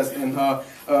brought to you as in her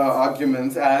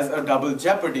arguments as a double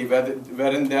jeopardy,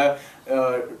 wherein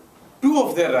two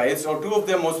of their rights or two of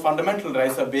their most fundamental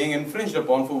rights are being infringed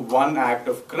upon for one act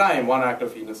of crime, one act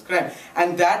of heinous crime.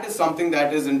 And that is something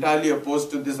that is entirely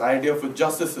opposed to this idea of a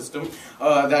justice system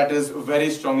that is very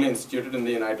strongly instituted in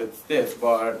the United States.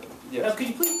 But yes. Now, could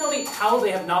you please tell me how they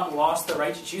have not lost the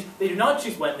right to choose? They do not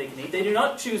choose when they can eat. They do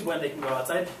not choose when they can go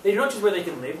outside. They do not choose where they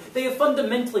can live. They have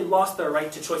fundamentally lost their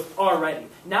right to choice already.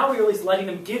 Now we're at least letting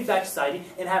them give back to society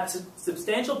and have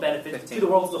substantial benefit to the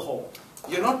world as a whole.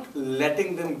 You're not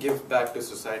letting them give back to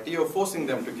society, you're forcing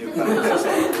them to give back to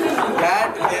society.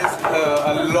 That is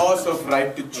a loss of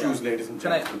right to choose, ladies and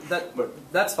gentlemen.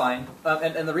 That's fine.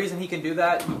 And the reason he can do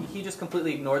that, he just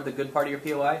completely ignored the good part of your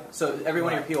POI. So every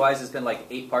one of your POIs has been like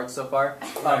 8 parts so far.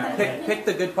 Pick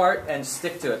the good part and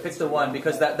stick to it. Pick the one,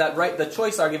 because that right, the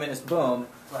choice argument is boom.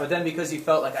 But then because you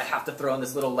felt like I have to throw in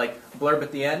this little like blurb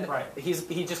at the end, he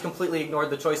just completely ignored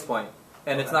the choice point.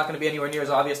 And it's not going to be anywhere near as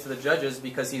obvious to the judges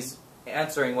because he's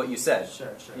answering what you said.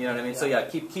 Sure. You know what I mean? So yeah,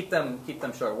 keep them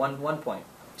short. One point.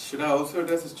 Should I also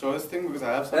address his choice thing? Because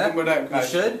I have something, but you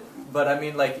should. But I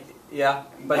mean, like, yeah.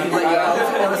 But I also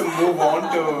want to move on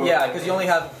to. Yeah, because you only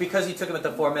have you took him at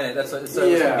the 4 minute. That's what, so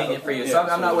it's convenient for you. So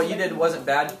I'm not. What you did wasn't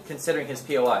bad considering his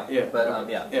POI. Yeah. But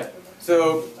yeah. Yeah.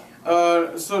 So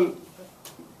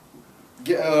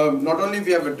not only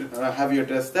we have you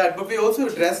addressed that, but we also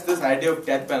addressed this idea of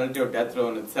death penalty or death row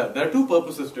in itself. There are two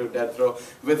purposes to death row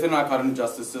within our current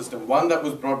justice system. One that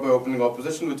was brought by opening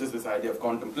opposition, which is this idea of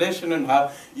contemplation and how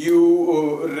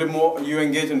you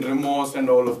engage in remorse and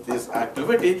all of this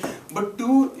activity. But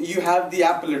two, you have the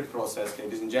appellate process,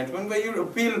 ladies and gentlemen, where you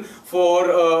appeal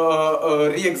for a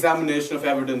re-examination of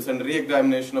evidence and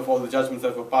re-examination of all the judgments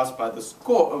that were passed by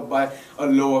by a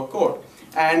lower court.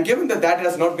 And given that that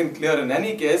has not been clear in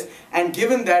any case, and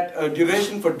given that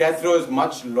duration for death row is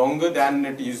much longer than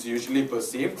it is usually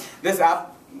perceived, this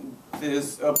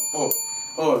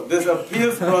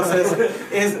appeals process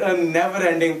is a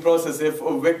never-ending process. If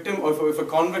a victim or if a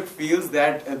convict feels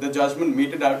that the judgment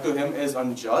meted out to him is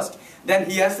unjust, then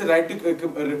he has the right to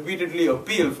repeatedly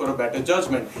appeal for a better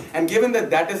judgment. And given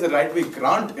that that is a right we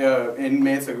grant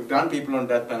inmates, or grant people on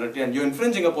death penalty, and you're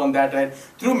infringing upon that right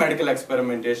through medical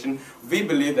experimentation, we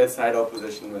believe that side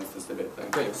opposition wins this debate.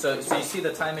 Great. So you see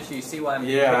the time issue. You see why I'm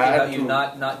picking about you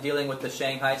not dealing with the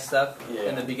Shanghai stuff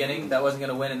in the beginning. That wasn't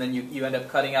going to win, and then you end up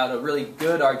cutting out a really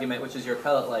good argument, which is your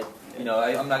appellate. Like, you know,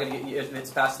 I'm not going to get you, if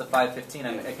it's past the 5:15,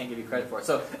 I can't give you credit for it.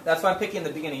 So that's why I'm picking in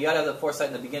the beginning. You got to have the foresight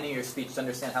in the beginning of your speech to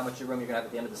understand how much room you're going to have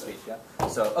at the end of the speech. Yeah.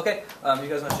 So okay, you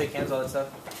guys want to shake hands, all that stuff?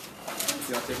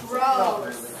 You want to? You don't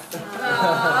have to. I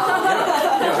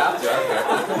don't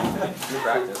care. You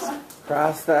practice.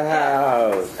 Across the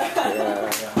house.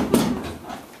 Yeah.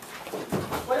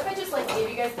 What if I just like gave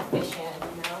you guys the fish hand,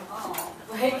 you know?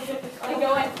 Like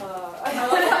going.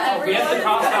 We have to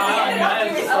cross the aisle,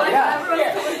 guys.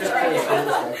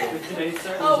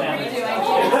 Oh, redo.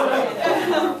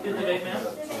 Good debate, man.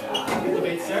 Good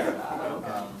debate, sir.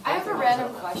 I have a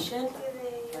random question.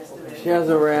 She has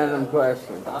a random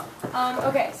question.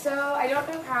 Okay, so I don't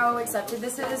know how accepted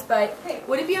this is, but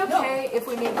would it be okay if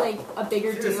we made like a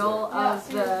bigger deal of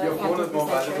the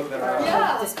anthropocentric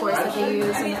discourse that they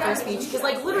use in the first speech? Because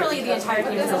like literally the entire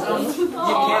thing is open. You can,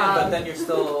 but then you're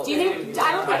still. Do you think?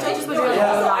 I don't think judges would really rule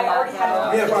on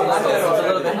that. It's a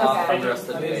little bit off from the rest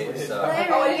of the debate. So I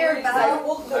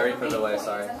already put it away.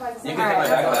 Sorry. You can put my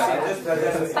back.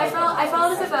 I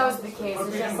felt as if that was the case.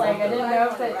 It's just like I didn't know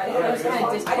if those kind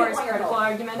of discourse critical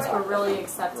arguments were really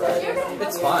accepted.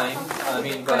 It's fine. I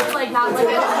mean, but it's like not like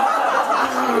an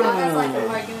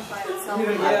argument by itself.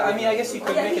 Yeah, I mean, I guess you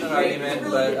could make it an argument,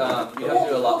 but you'd have to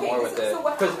do a lot more with it.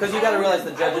 Because you got to realize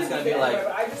the judge is going to be like,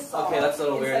 okay, that's a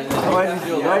little weird, and then you have to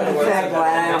do a lot more work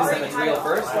to make it's real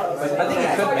first. I think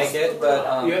you could make it, but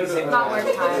not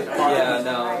worth time. Yeah,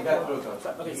 no.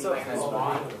 Okay, so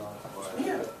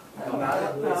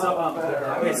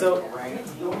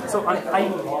I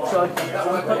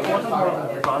put one more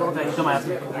rebuttal that you don't ask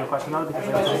me a question on because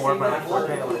I think more of my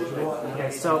forte. Okay,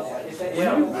 so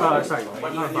sorry, so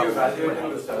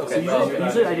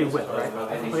usually I do whip, right?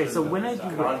 Okay, so when I do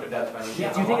whip, do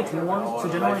you think it's more? So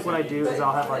generally, like, what I do is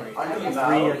I'll have like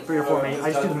three or four main.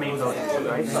 I just do the main vote,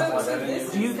 right?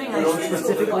 Do you think I should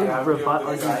specifically rebut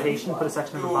argumentation, put a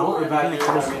section of rebuttal, or do you think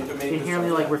I should just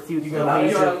inherently like refute the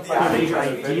major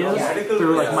ideas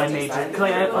through like my major?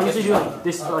 Because I usually do like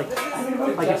this, like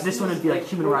if this one would be like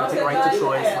human rights, like right to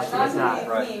choice, like that.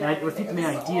 Right. And I refute the main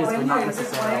ideas, but not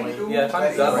necessarily. Yeah, if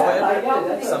I'm done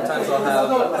with it, sometimes I'll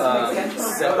have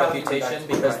set reputation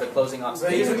because the closing off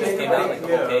speech just came out, like the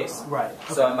whole case. Right.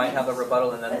 So I might have a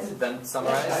rebuttal and then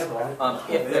summarize.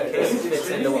 If the case fits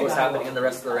into what was happening in the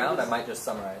rest of the round, I might just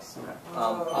summarize.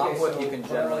 Off whip, you can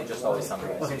generally just always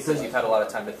summarize because you've had a lot of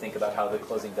time to think about how the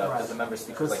closing does. Because the member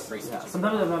speaks like 3 speeches.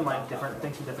 Sometimes I have like different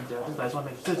things from different directions, but I just want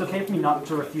to make sure. So it's okay for me not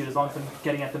to refute as long as I'm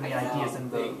getting at the main ideas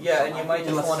and the. Yeah, and you might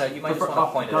just want to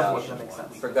point it out. That makes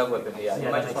sense. For GovWhip, you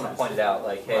might just want to point it out,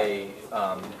 like, hey,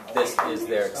 this is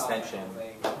their extension.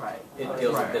 Right. It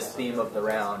deals with this theme of the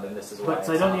round, and this is why. But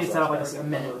so I don't need to set up like a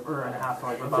minute or and a half for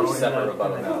like rebuttal. Separate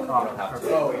rebuttal. No, you don't have to.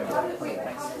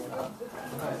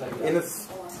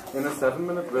 In a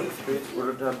 7-minute whip speech, would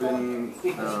it have been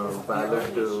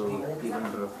valid to even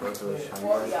refer to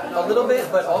Shanghai? A little bit,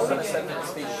 but also in a 7-minute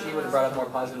speech, she would have brought up more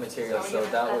positive material, so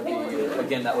that would be,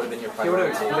 again, that would have been your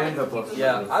priority.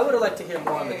 Yeah, I would have liked to hear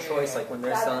more on the choice, like when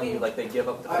they're telling you, like, they give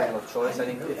up the freedom of choice. I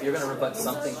think if you're going to rebut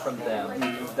something from them,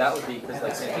 that would be, because,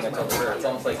 like, same thing I told her, it's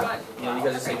almost like, you know, you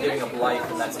guys are saying giving up life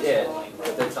and that's it,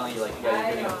 but they're telling you, like, yeah,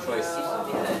 you're giving up choice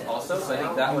also, so I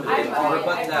think that would have been,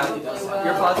 rebut that,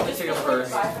 your positive material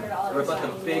first, rebut the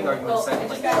big argument second,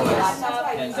 like choice,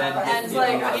 and then if you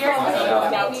want to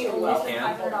find out, you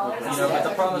can. But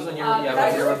the problem is when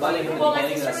you're rebutting in the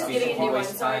beginning of the speech, if you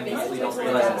waste time, you usually don't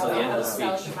realize it until the end of the speech.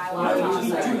 Which is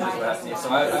what has to be. So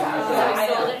I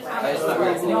just thought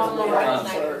really cool.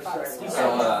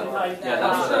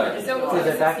 Is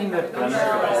attacking the premise?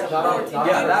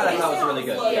 Yeah, that I thought was really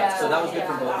good. Yeah, so that was good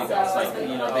for both you guys. Like, they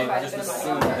just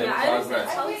assumed that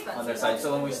progress on their side.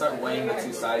 So when we start weighing the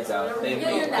two sides out, they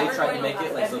try to make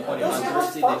it like, so the point of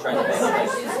controversy, they try to make it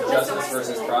like justice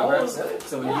versus progress.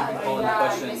 So when you can call into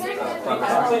question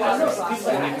progress versus justice,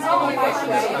 when you can call into question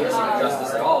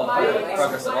justice at all,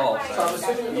 progress at all,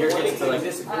 you're getting to like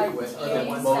disagree with the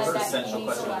most essential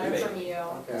question of debate.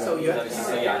 So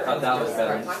yeah, I thought that was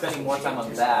better. And spending more time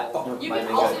on that might be good.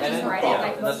 And then,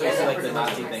 and that's what you say, like the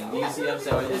Nazi thing. Do you see what I'm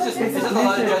saying? It's just a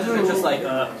lot of judges are just like,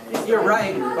 you're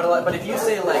right, but if you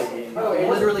say like,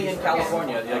 literally in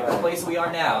California, like the place we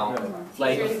are now,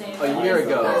 like a year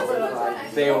ago,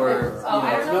 they were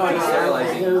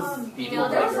sterilizing people,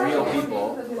 like real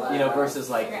people, versus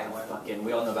like fucking,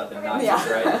 we all know about the Nazis,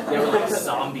 right? They were like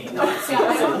zombie Nazis.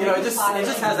 And, it just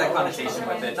has that connotation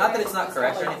with it. Not that it's not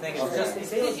correct or anything.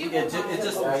 It's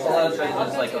just a lot of judges are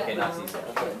just like, okay, Nazis.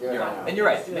 You're right. And you're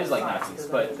right. It is like Nazis,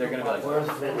 but they're gonna be like,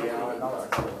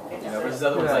 versus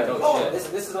other ones like, oh shit.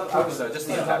 So just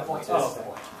the impact point.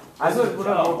 I thought it would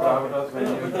have more gravitas when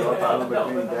you draw a parallel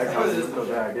between their companies, so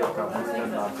the idea of companies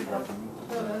and Nazi companies.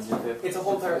 It's a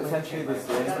whole entire essentially the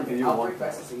same. Do you want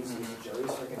It's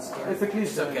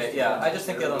okay, yeah. I just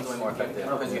think the other one's way more effective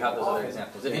because you have those other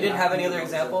examples. If you didn't have any other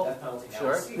example,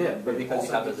 sure, but because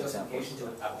you have those examples.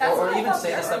 Or even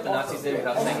say the stuff the Nazis did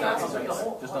without saying Nazis or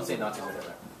whatever. Just don't say Nazis or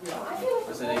whatever.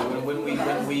 So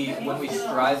when we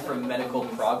strive for medical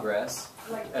progress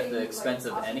at the expense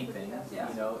of anything,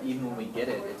 even when we get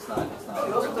it, it's not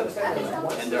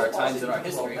and there are times in our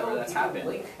history where that's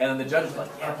happened. And then the judge is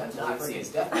like, yeah, but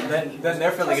Nazis. And then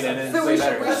they're filling it in and it's way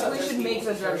better. We should make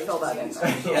the judge fill that in.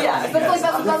 That's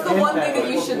the one thing that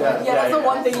you should that's the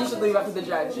one thing you should leave up to the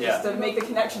judge, just to make the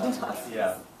connection to Nazis.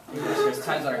 Yeah. There's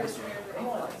times in our history where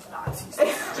Nazis,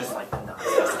 just like the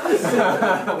Nazis.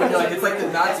 It's like the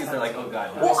Nazis, they're like, oh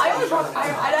god. Well, I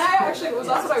actually, that's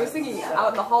what I was thinking out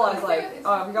in the hall. I was like,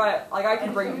 oh, we got it. Like, I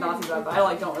can bring the Nazis up, but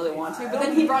I don't really want to. But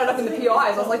then he brought it up in the POIs.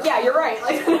 I was like, yeah, you're right.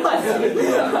 Like,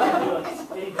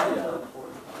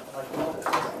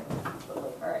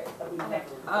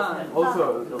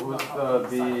 also,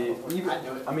 with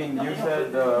you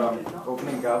said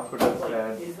opening gap could have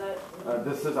said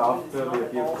this is after the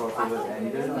appeals process has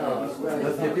ended.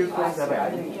 Does the appeals process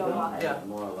have ended?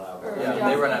 Yeah,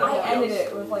 they run out of appeals. I ended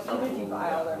it with like, even if you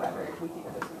file or whatever, we keep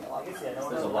it this way.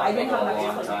 There's a lot of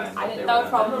long time. That was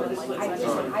probably like, I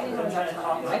didn't have enough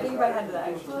time. I think if I had to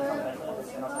actually.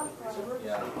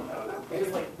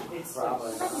 It's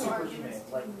super humane.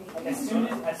 I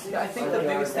think the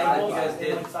biggest thing that you guys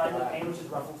did,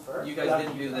 you guys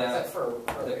didn't do that,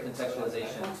 the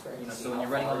contextualization. So when you're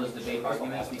running all those debate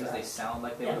arguments because they sound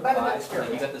like they would apply, like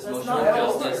you got this motion of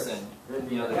justice and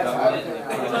the government and the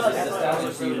criminal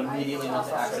system, so you immediately want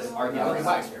to access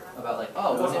arguments about like,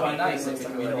 oh, wouldn't it be nice if the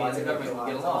community and the government would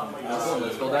get along?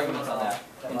 Let's build arguments on that.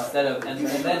 Instead of, and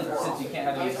then since you can't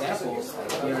have any examples,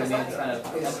 it's kind of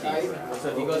empty. So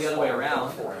if you go the other way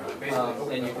around,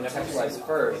 and you contextualize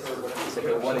first, say,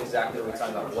 okay, what exactly are we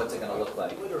talking about? What's it going to look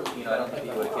like? I don't think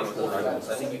you would have came with those arguments.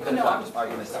 I think you could have gotten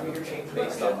arguments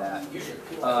based on that.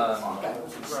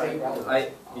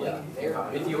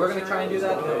 If you were going to try and do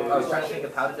that, I was trying to think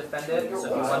of how to defend it. So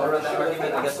if you want to run that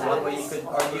argument, I guess one way you could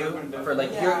argue for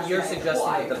like you're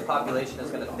suggesting that the population is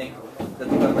going to think that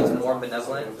the government's more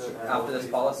benevolent after this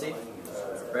policy,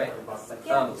 right?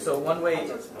 So one way,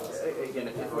 again,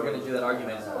 if we're going to do that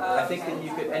argument, I think that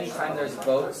you could, anytime there's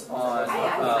votes on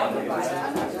how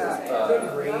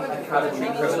to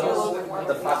treat criminals,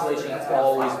 the population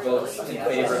always votes in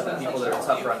favor of the people that are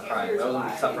tougher on crime. Those will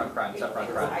be tougher on crime, tougher on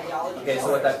crime. Okay,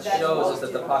 so what that shows is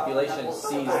that the population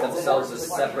sees themselves as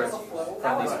separate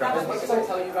from these criminals.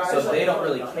 So they don't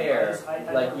really care.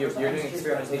 Like you're doing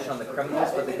experimentation on the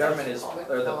criminals, but the government is,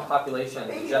 or the population,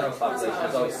 the general population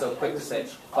is always so quick to say,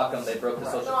 fuck them, they broke the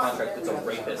social contract, it's a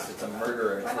rapist, it's a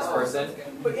murderer, it's this person.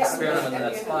 Experiment on them,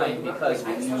 that's fine, because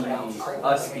we,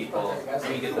 us people,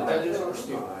 we get the benefit.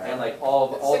 And like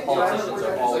all politicians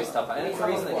are always tough on it. And it's the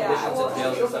reason that conditions in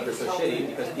jails and stuff are so shitty,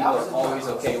 because people are always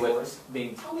okay with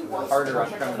being harder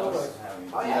on criminals.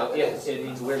 It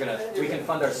means we can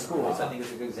fund our schools. I think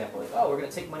it's a good example. Like, oh, we're going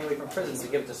to take money away from prisons to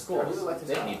give it to schools.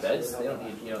 They don't need beds, they don't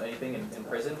need anything in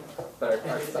prison, but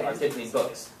our kids need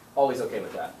books. always okay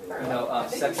with that. You know,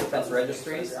 sex offense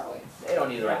registries, they don't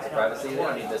need the right to privacy, they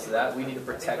don't need this or that. We need to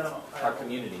protect our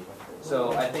community.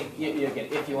 So I think, again,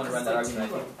 if you want to run that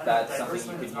argument, I think that's something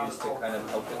you could use to kind of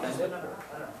help defend it.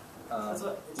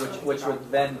 Which would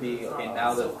then be, okay,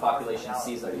 now the population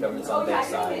sees that the government's on their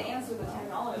side,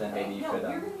 and then maybe you could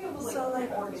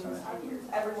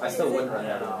I still wouldn't run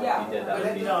that if you did. That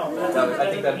would be, I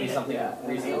think that would be something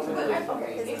reasonable to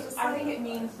include. I think it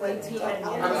means like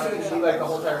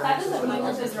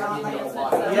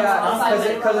yeah,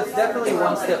 because it's definitely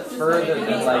one step further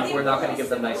than like we're not going to give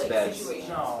them nice beds.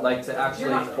 Like to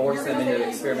actually force them into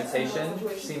experimentation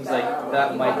seems like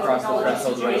that might cross the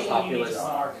threshold where the populace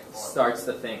starts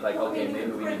to think like, okay,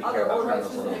 maybe we need to care about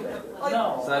criminals a little bit.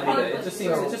 So that'd be it. It just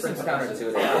seems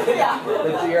counterintuitive.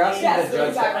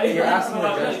 You're asking the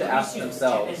judge to ask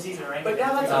themselves,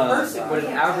 would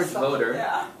an average voter,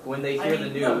 when they hear the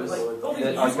news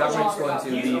that our government's going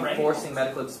to be forcing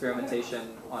medical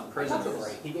experimentation on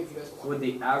prisoners, would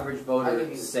the average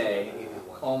voter say,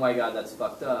 oh my god, that's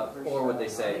fucked up, or would they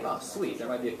say, oh sweet, there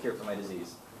might be a cure for my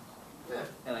disease?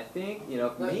 And I think,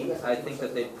 me, I think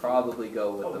that they'd probably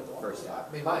go with the first one.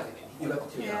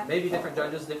 Maybe different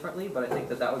judges differently, but I think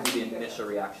that would be the initial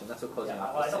reaction. That's what closing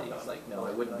off would say. It's like, no,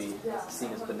 it wouldn't be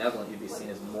seen as benevolent, you'd be seen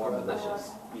as more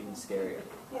malicious, even scarier.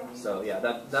 So yeah,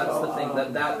 that's the thing,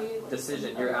 that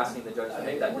decision, you're asking the judge to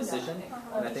make that decision,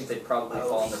 and I think they'd probably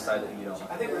fall on the side that you don't.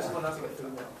 I think we're just going to get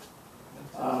food now.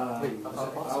 I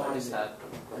always had a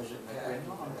question.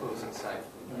 On closing side,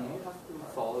 you have to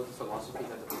follow the philosophy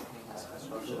that the beginning has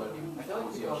constructed, but I feel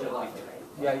like you should like it.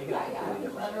 Yeah, you can have completely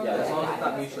different. Yeah, as long as it's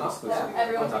not mutually exclusive.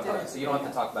 We'll talk about it. So you don't have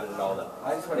to talk about it at all, though.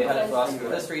 They had a philosophy for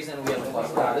this reason, we have a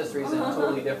philosophy for this reason,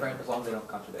 totally different, as long as they don't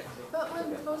contradict. But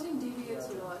when closing deviates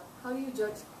a lot, how do you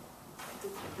judge?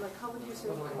 Like, how would you say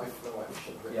which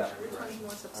one's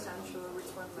more substantial or which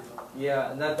one's like?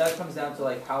 Yeah, and that comes down to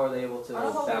like how are they able to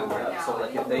back it up. So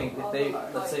like if they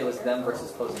let's say it was them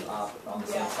versus closing off on the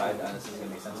same side, then this is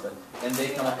gonna make sense. But and they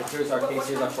come up with here's our case,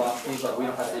 here's our philosophy, but we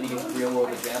don't have any real world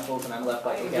examples, and I'm left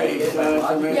like, okay, I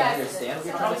understand what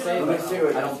you're trying to say,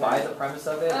 but I don't buy the premise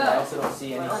of it, and I also don't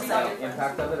see any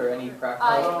impact of it or any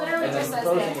practical. And then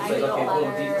closing is like, okay,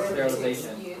 little deep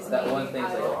sterilization. That one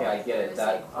thing's like, okay, I get it.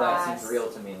 That seems real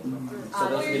to me. So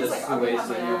those would be the two ways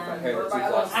to compare the two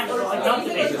philosophies.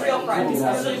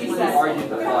 Who argued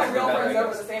the philosophy better, I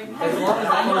guess. As long as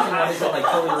the closing one isn't like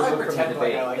totally removed from the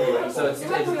debate. So it's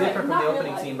different from the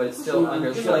opening team, but it's still under.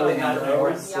 It's like the animal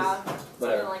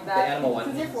whatever. The animal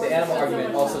one. The animal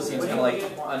argument also seems kind of like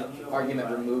an argument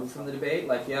removed from the debate.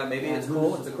 Like, yeah, maybe it's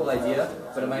cool. It's a cool idea,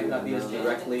 but it might not be as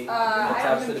directly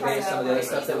attached to the debate as some of the other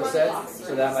stuff that was said.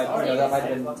 So that might have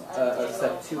been a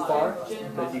step too far.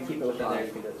 But if you keep it within there,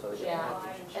 you can do it totally. Yeah,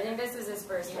 I think this is his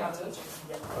first time teaching.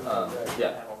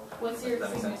 Yeah. What's your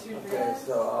Okay, signature?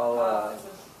 so I'll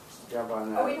jump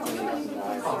on that.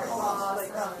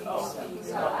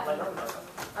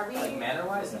 Like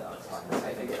manner-wise, no, it's fine.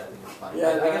 I think it's fine.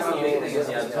 Yeah, I guess the unique thing is,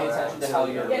 pay attention to how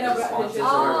your responses or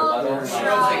rebuttals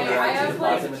I have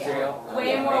deposit material.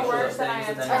 way more words than I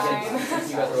have time.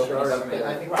 Since you guys are opening government,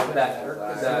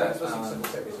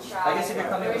 I guess if you're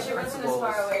coming with principles,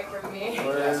 far away from me.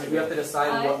 you have to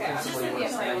decide what principle you want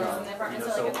to stand on.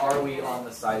 So are we on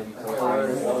the side of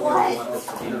utilitarianism, or do we want this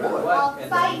to be what?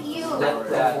 And then let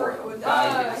that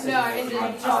guide the decision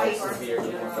on how severe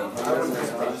you want the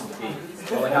experimentation to be.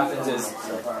 What happens is,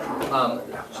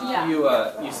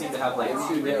 you seem to have like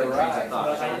two different trains of thought.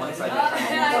 Like on one side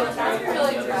you're trying to be voluntary, on the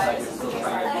other side you're still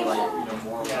trying to be like,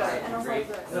 moral great.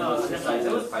 And those two sides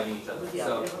end up fighting each other.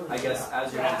 So I guess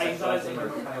as you're conceptualizing or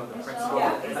coming with a principle,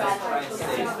 try and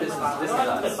say this is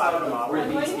us. We're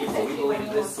these people. We believe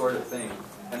in this sort of thing.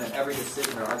 And then every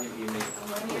decision or argument you make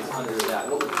is under that.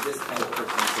 What would this kind of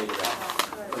person say to that?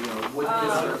 Or, would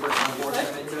this sort of person force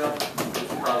them into it?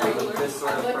 Probably with this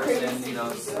sort of person,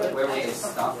 where would they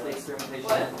stop the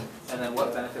experimentation? And then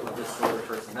what benefit would this sort of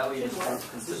person? That way you're just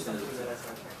consistent.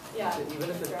 Yeah. Even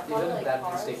if that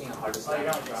is taking a hard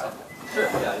decision. Sure,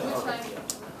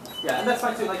 yeah, and that's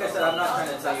fine too. Like I said, I'm not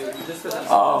trying to tell you, just because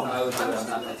I would do it, I'm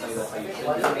not going to tell you that's how you should do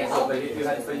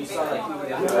it. But you saw like even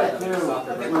the other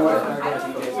soccer either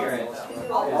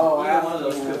one of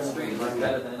those two extremes is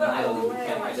better than in the middle. You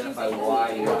can't identify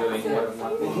why you're doing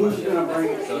one thing. Who's going to bring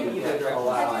it? So either direction is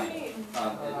fine.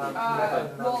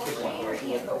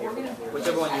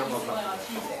 Whichever one you're more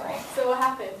comfortable. So what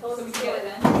happened? Tell us what we did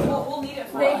then. We'll need it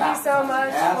for Thank you so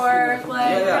much for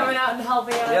coming out and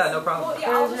helping us. Yeah, no problem. It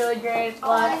was really great. A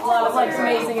lot of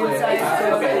amazing insights.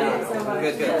 So thank you so much.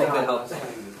 Good help.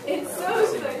 It's so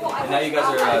good. And now you guys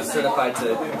are certified to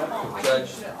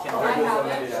judge kindergarten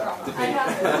debate.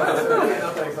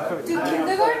 Do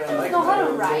kindergartens know how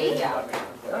to write? I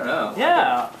don't know.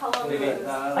 Yeah. Maybe.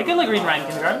 I could like read and write in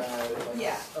kindergarten.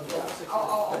 Yeah.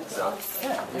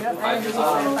 I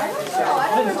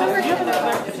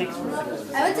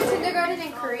went to kindergarten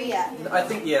in Korea. I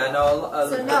think no.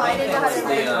 So the no, I main didn't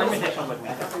thing know how was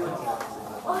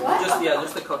to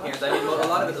just the coherence. I mean, a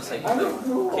lot of it is like the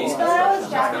case construction.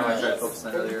 That's kind of what I tried to focus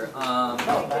on earlier.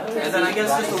 And then I guess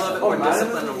just a little bit more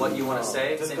discipline on what you want to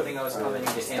say. Same thing I was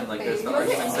commenting in. Like there's the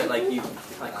arguments that like you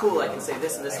like cool. I can say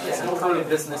this and this and this and prove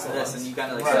this and this and this, and you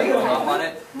kind of like start going off on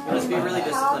it. And just be really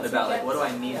disciplined about like what do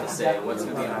I need to say, what's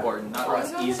going to be important, not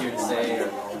what's easier to say or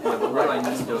what do I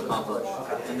need to accomplish.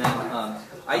 And then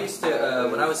I used to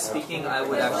when I was speaking, I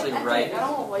would actually write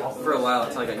for a while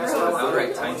until I got used to it. I would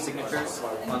write time signatures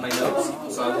on my notes.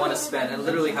 So I want to spend, and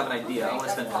literally have an idea, I want to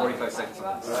spend 45 seconds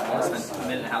on this. I want to spend a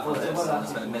minute and a half on this. I want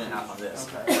to spend a minute and a half on this.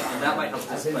 And that might help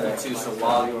discipline you too. So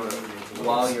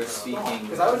while you're speaking,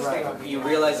 you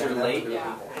realize you're late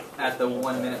at the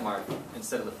 1 minute mark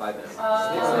instead of the 5 minute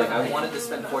mark. So like I wanted to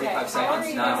spend 45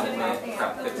 seconds, now I'm in a minute,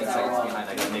 crap, 15 seconds behind,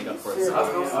 I gotta make up for it. So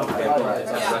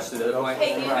rush to the other point.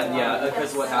 And yeah,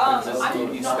 because what happens is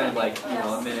you spend like,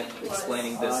 a minute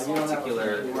explaining this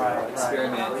particular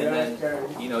experiment, and then,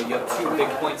 you have 2 big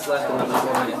points left, and then the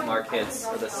 4 minute mark hits,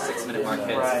 or the 6 minute mark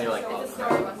hits, and you're like, oh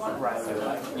crap.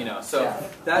 So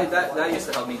that used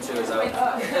to help me too, is I would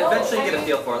eventually get a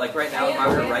feel for it. Like right now, if I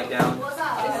were to write down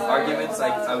arguments,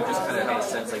 I would just kind of have a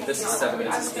sense like this is 7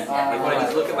 minutes of speaking. Like when I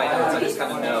just look at my notes, I just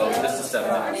kind of know this is 7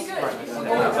 minutes.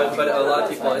 But a lot of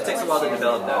people, it takes a while to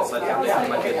develop that. So I think this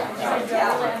might be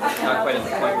not quite at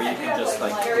the point where you can just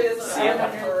like see it.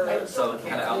 So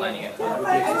kind of outlining it.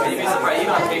 And you'd be surprised.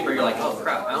 Even on paper, you're like, oh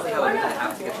crap, I only have a minute and a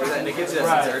half to get through that, and it gives you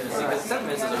that sense of urgency because 7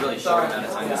 minutes is a really short amount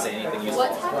of time to say anything useful. So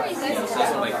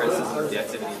that's one of my criticisms of the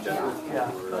activity in general.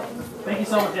 Thank you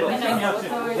so much. Thanks for coming out too.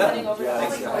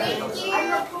 Thanks.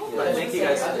 Thank you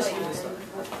guys.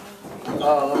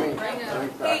 Oh, let me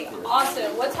Hey,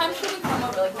 Austin, what time should we come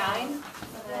over? Like 9?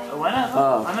 Why not?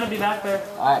 I'm gonna be back there.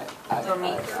 I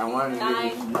wanted to give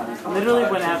you some Literally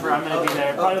whenever I'm gonna be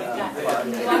there. Probably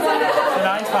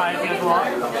 9:05 if you guys want.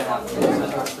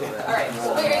 Alright.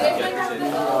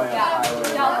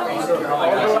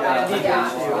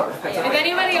 If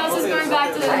anybody else is going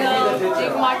back to the mill, they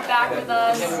can walk back with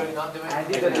us. I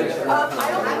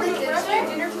don't really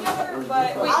dinner together,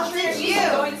 but I'll treat you.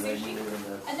 Going to sushi.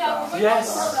 Yes.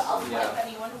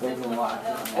 Everyone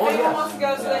wants to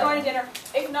go, so they're going to dinner.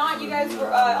 If not, you guys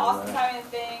were Austin's having a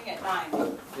thing at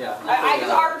 9. Yeah. I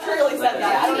just arbitrarily said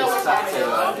that. I don't know what time it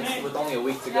is. With only a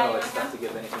week to go, it's tough to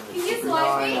give anything. Can you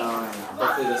slide me?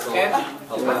 Hopefully this will help.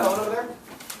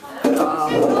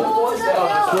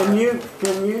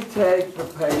 Can you take the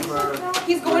paper?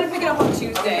 He's going to pick it up on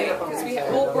Tuesday because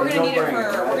we're going to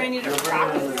need it for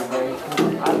practice.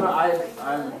 I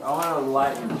want to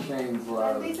lighten Shane's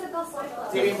load. You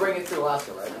didn't bring it to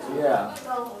Alaska, right? Yeah.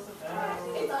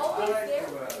 It's always there.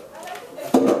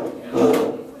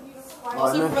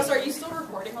 Also, Professor, are you still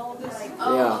recording all of this?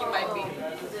 Yeah. You might be.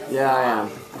 Yeah, I am.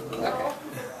 Okay.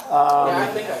 Yeah, I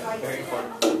think I'm very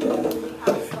important.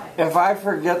 If I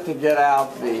forget to get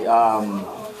out the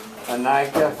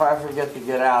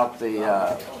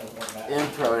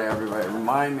intro to everybody,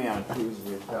 remind me on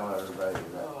Tuesday to tell everybody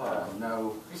that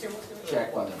no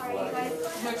checking is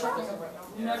left. No checking.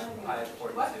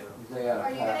 They gotta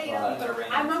pass on.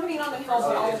 I'm not going to eat on the hill,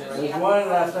 but I'll There's one of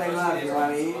that thing left. You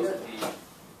want to eat it?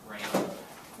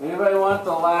 Anybody want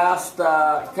the last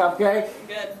cupcake?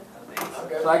 Good.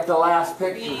 It's like the last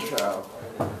picture show.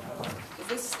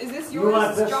 Is this yours? You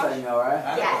want this thing though, right?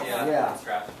 Yes. Yeah.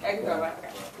 I can go back. Okay.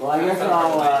 Well, I guess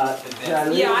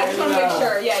I'll, Yeah, I just want to make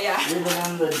sure. Yeah. Leave it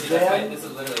in the This bin. is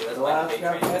literally The last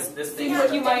cupcake. this thing. Seems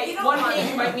like you might, one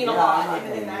page might mean a lot.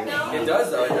 It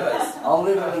does though. It does. I'll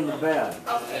leave it in the bin.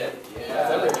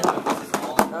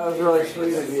 That was really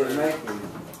sweet of you to make me.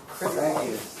 Thank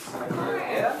you.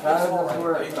 How does this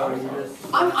work? Oh, you just...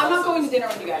 I'm not going to dinner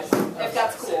with you guys, if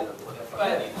that's cool.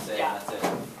 But, yeah. That's it. I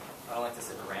don't like to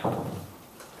sit around.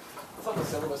 It's not the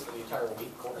syllabus for the entire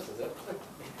week course, is it?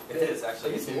 It is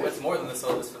actually. It's more than the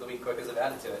syllabus for the week because I've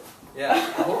added to it. Yeah.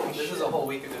 This is a whole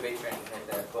week of debate training right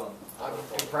there. Boom. I'm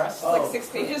impressed. It's like 6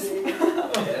 pages.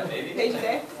 Yeah, maybe. Page a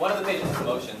day? One of the pages is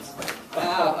motions.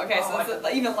 Oh, okay, so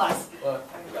that's even less.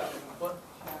 What?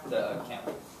 The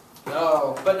camp.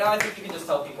 No. But now I think you can just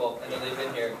tell people, and then they've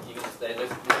been here. You can just say, "We're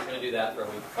going to do that for a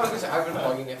week." I was gonna say I've been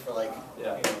plugging it for like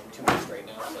 2 weeks straight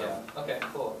now. So. Yeah. Okay.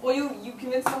 Cool. Well, you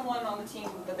convinced someone on the team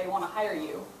that they want to hire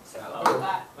you. So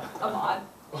that Ahmad.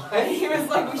 He was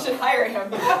like, we should hire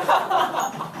him.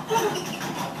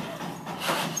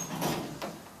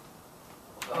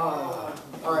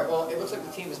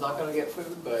 team is not going to get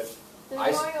food, but They're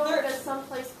I going over to some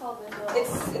place called the Hill.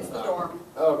 It's the dorm.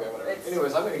 okay, whatever. It's-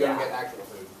 Anyways, I'm going to go yeah. get actual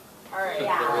food. All right.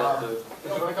 Yeah. The real food. You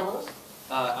want to come with us?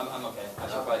 I'm okay. I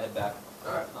should probably head back.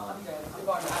 All right. I'm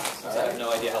going back. Because I have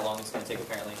no idea how long it's going to take,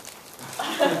 apparently.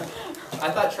 I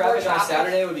thought traffic on a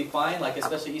Saturday would be fine, like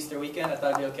especially Easter weekend. I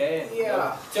thought it'd be okay. And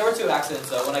Yeah. There were 2 accidents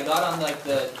though. When I got on like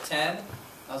the 10,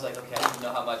 I was like, okay, I didn't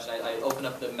know how much. And I opened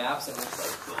up the maps and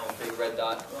it's like, oh, big red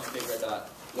dot, oh, big red dot.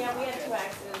 Yeah, we had 2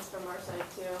 accidents from our side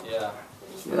too. Yeah.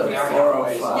 Yeah,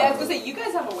 I was gonna say you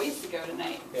guys have a ways to go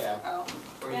tonight. Yeah. Oh.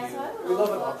 Where Yeah, you? so I don't We know.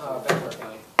 live in Ventura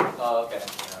County. Oh, okay.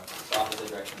 Yeah. It's opposite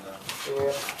direction though.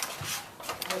 Yeah.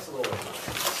 Nice little way.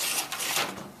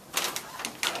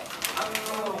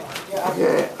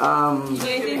 Okay,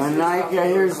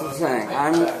 and here's the thing.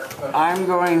 I'm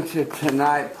going to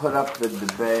tonight put up the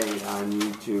debate on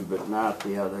YouTube, but not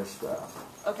the other stuff.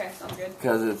 Okay, sounds good.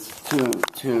 Because it's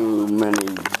too many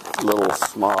little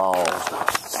small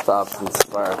stops and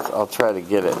starts. I'll try to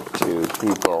get it to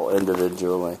people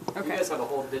individually. You guys have a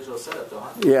whole digital setup,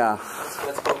 don't you? Yeah.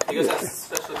 That's cool. Do you guys have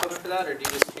special equipment for that, or do you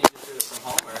just change it through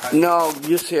from home? Or how do you... No,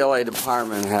 UCLA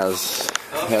department has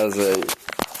a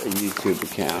YouTube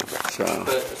account. So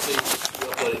So you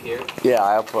upload it here? yeah,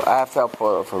 I have to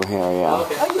upload it from here. Yeah. Oh,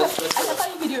 okay. I thought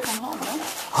you could do it from home, no?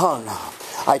 Oh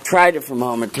no, I tried it from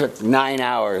home. It took 9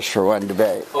 hours for one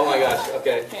debate. Oh my gosh.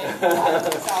 Okay.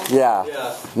 Yeah.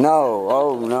 Yeah. No,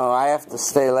 oh no, I have to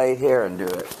stay late here and do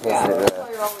it. Yeah, that's why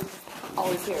you're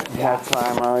always here. That's why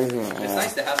I'm always here. It's Yeah.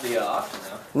 nice to have the option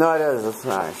though. No, it is. It's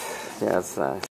nice. Yeah, it's nice.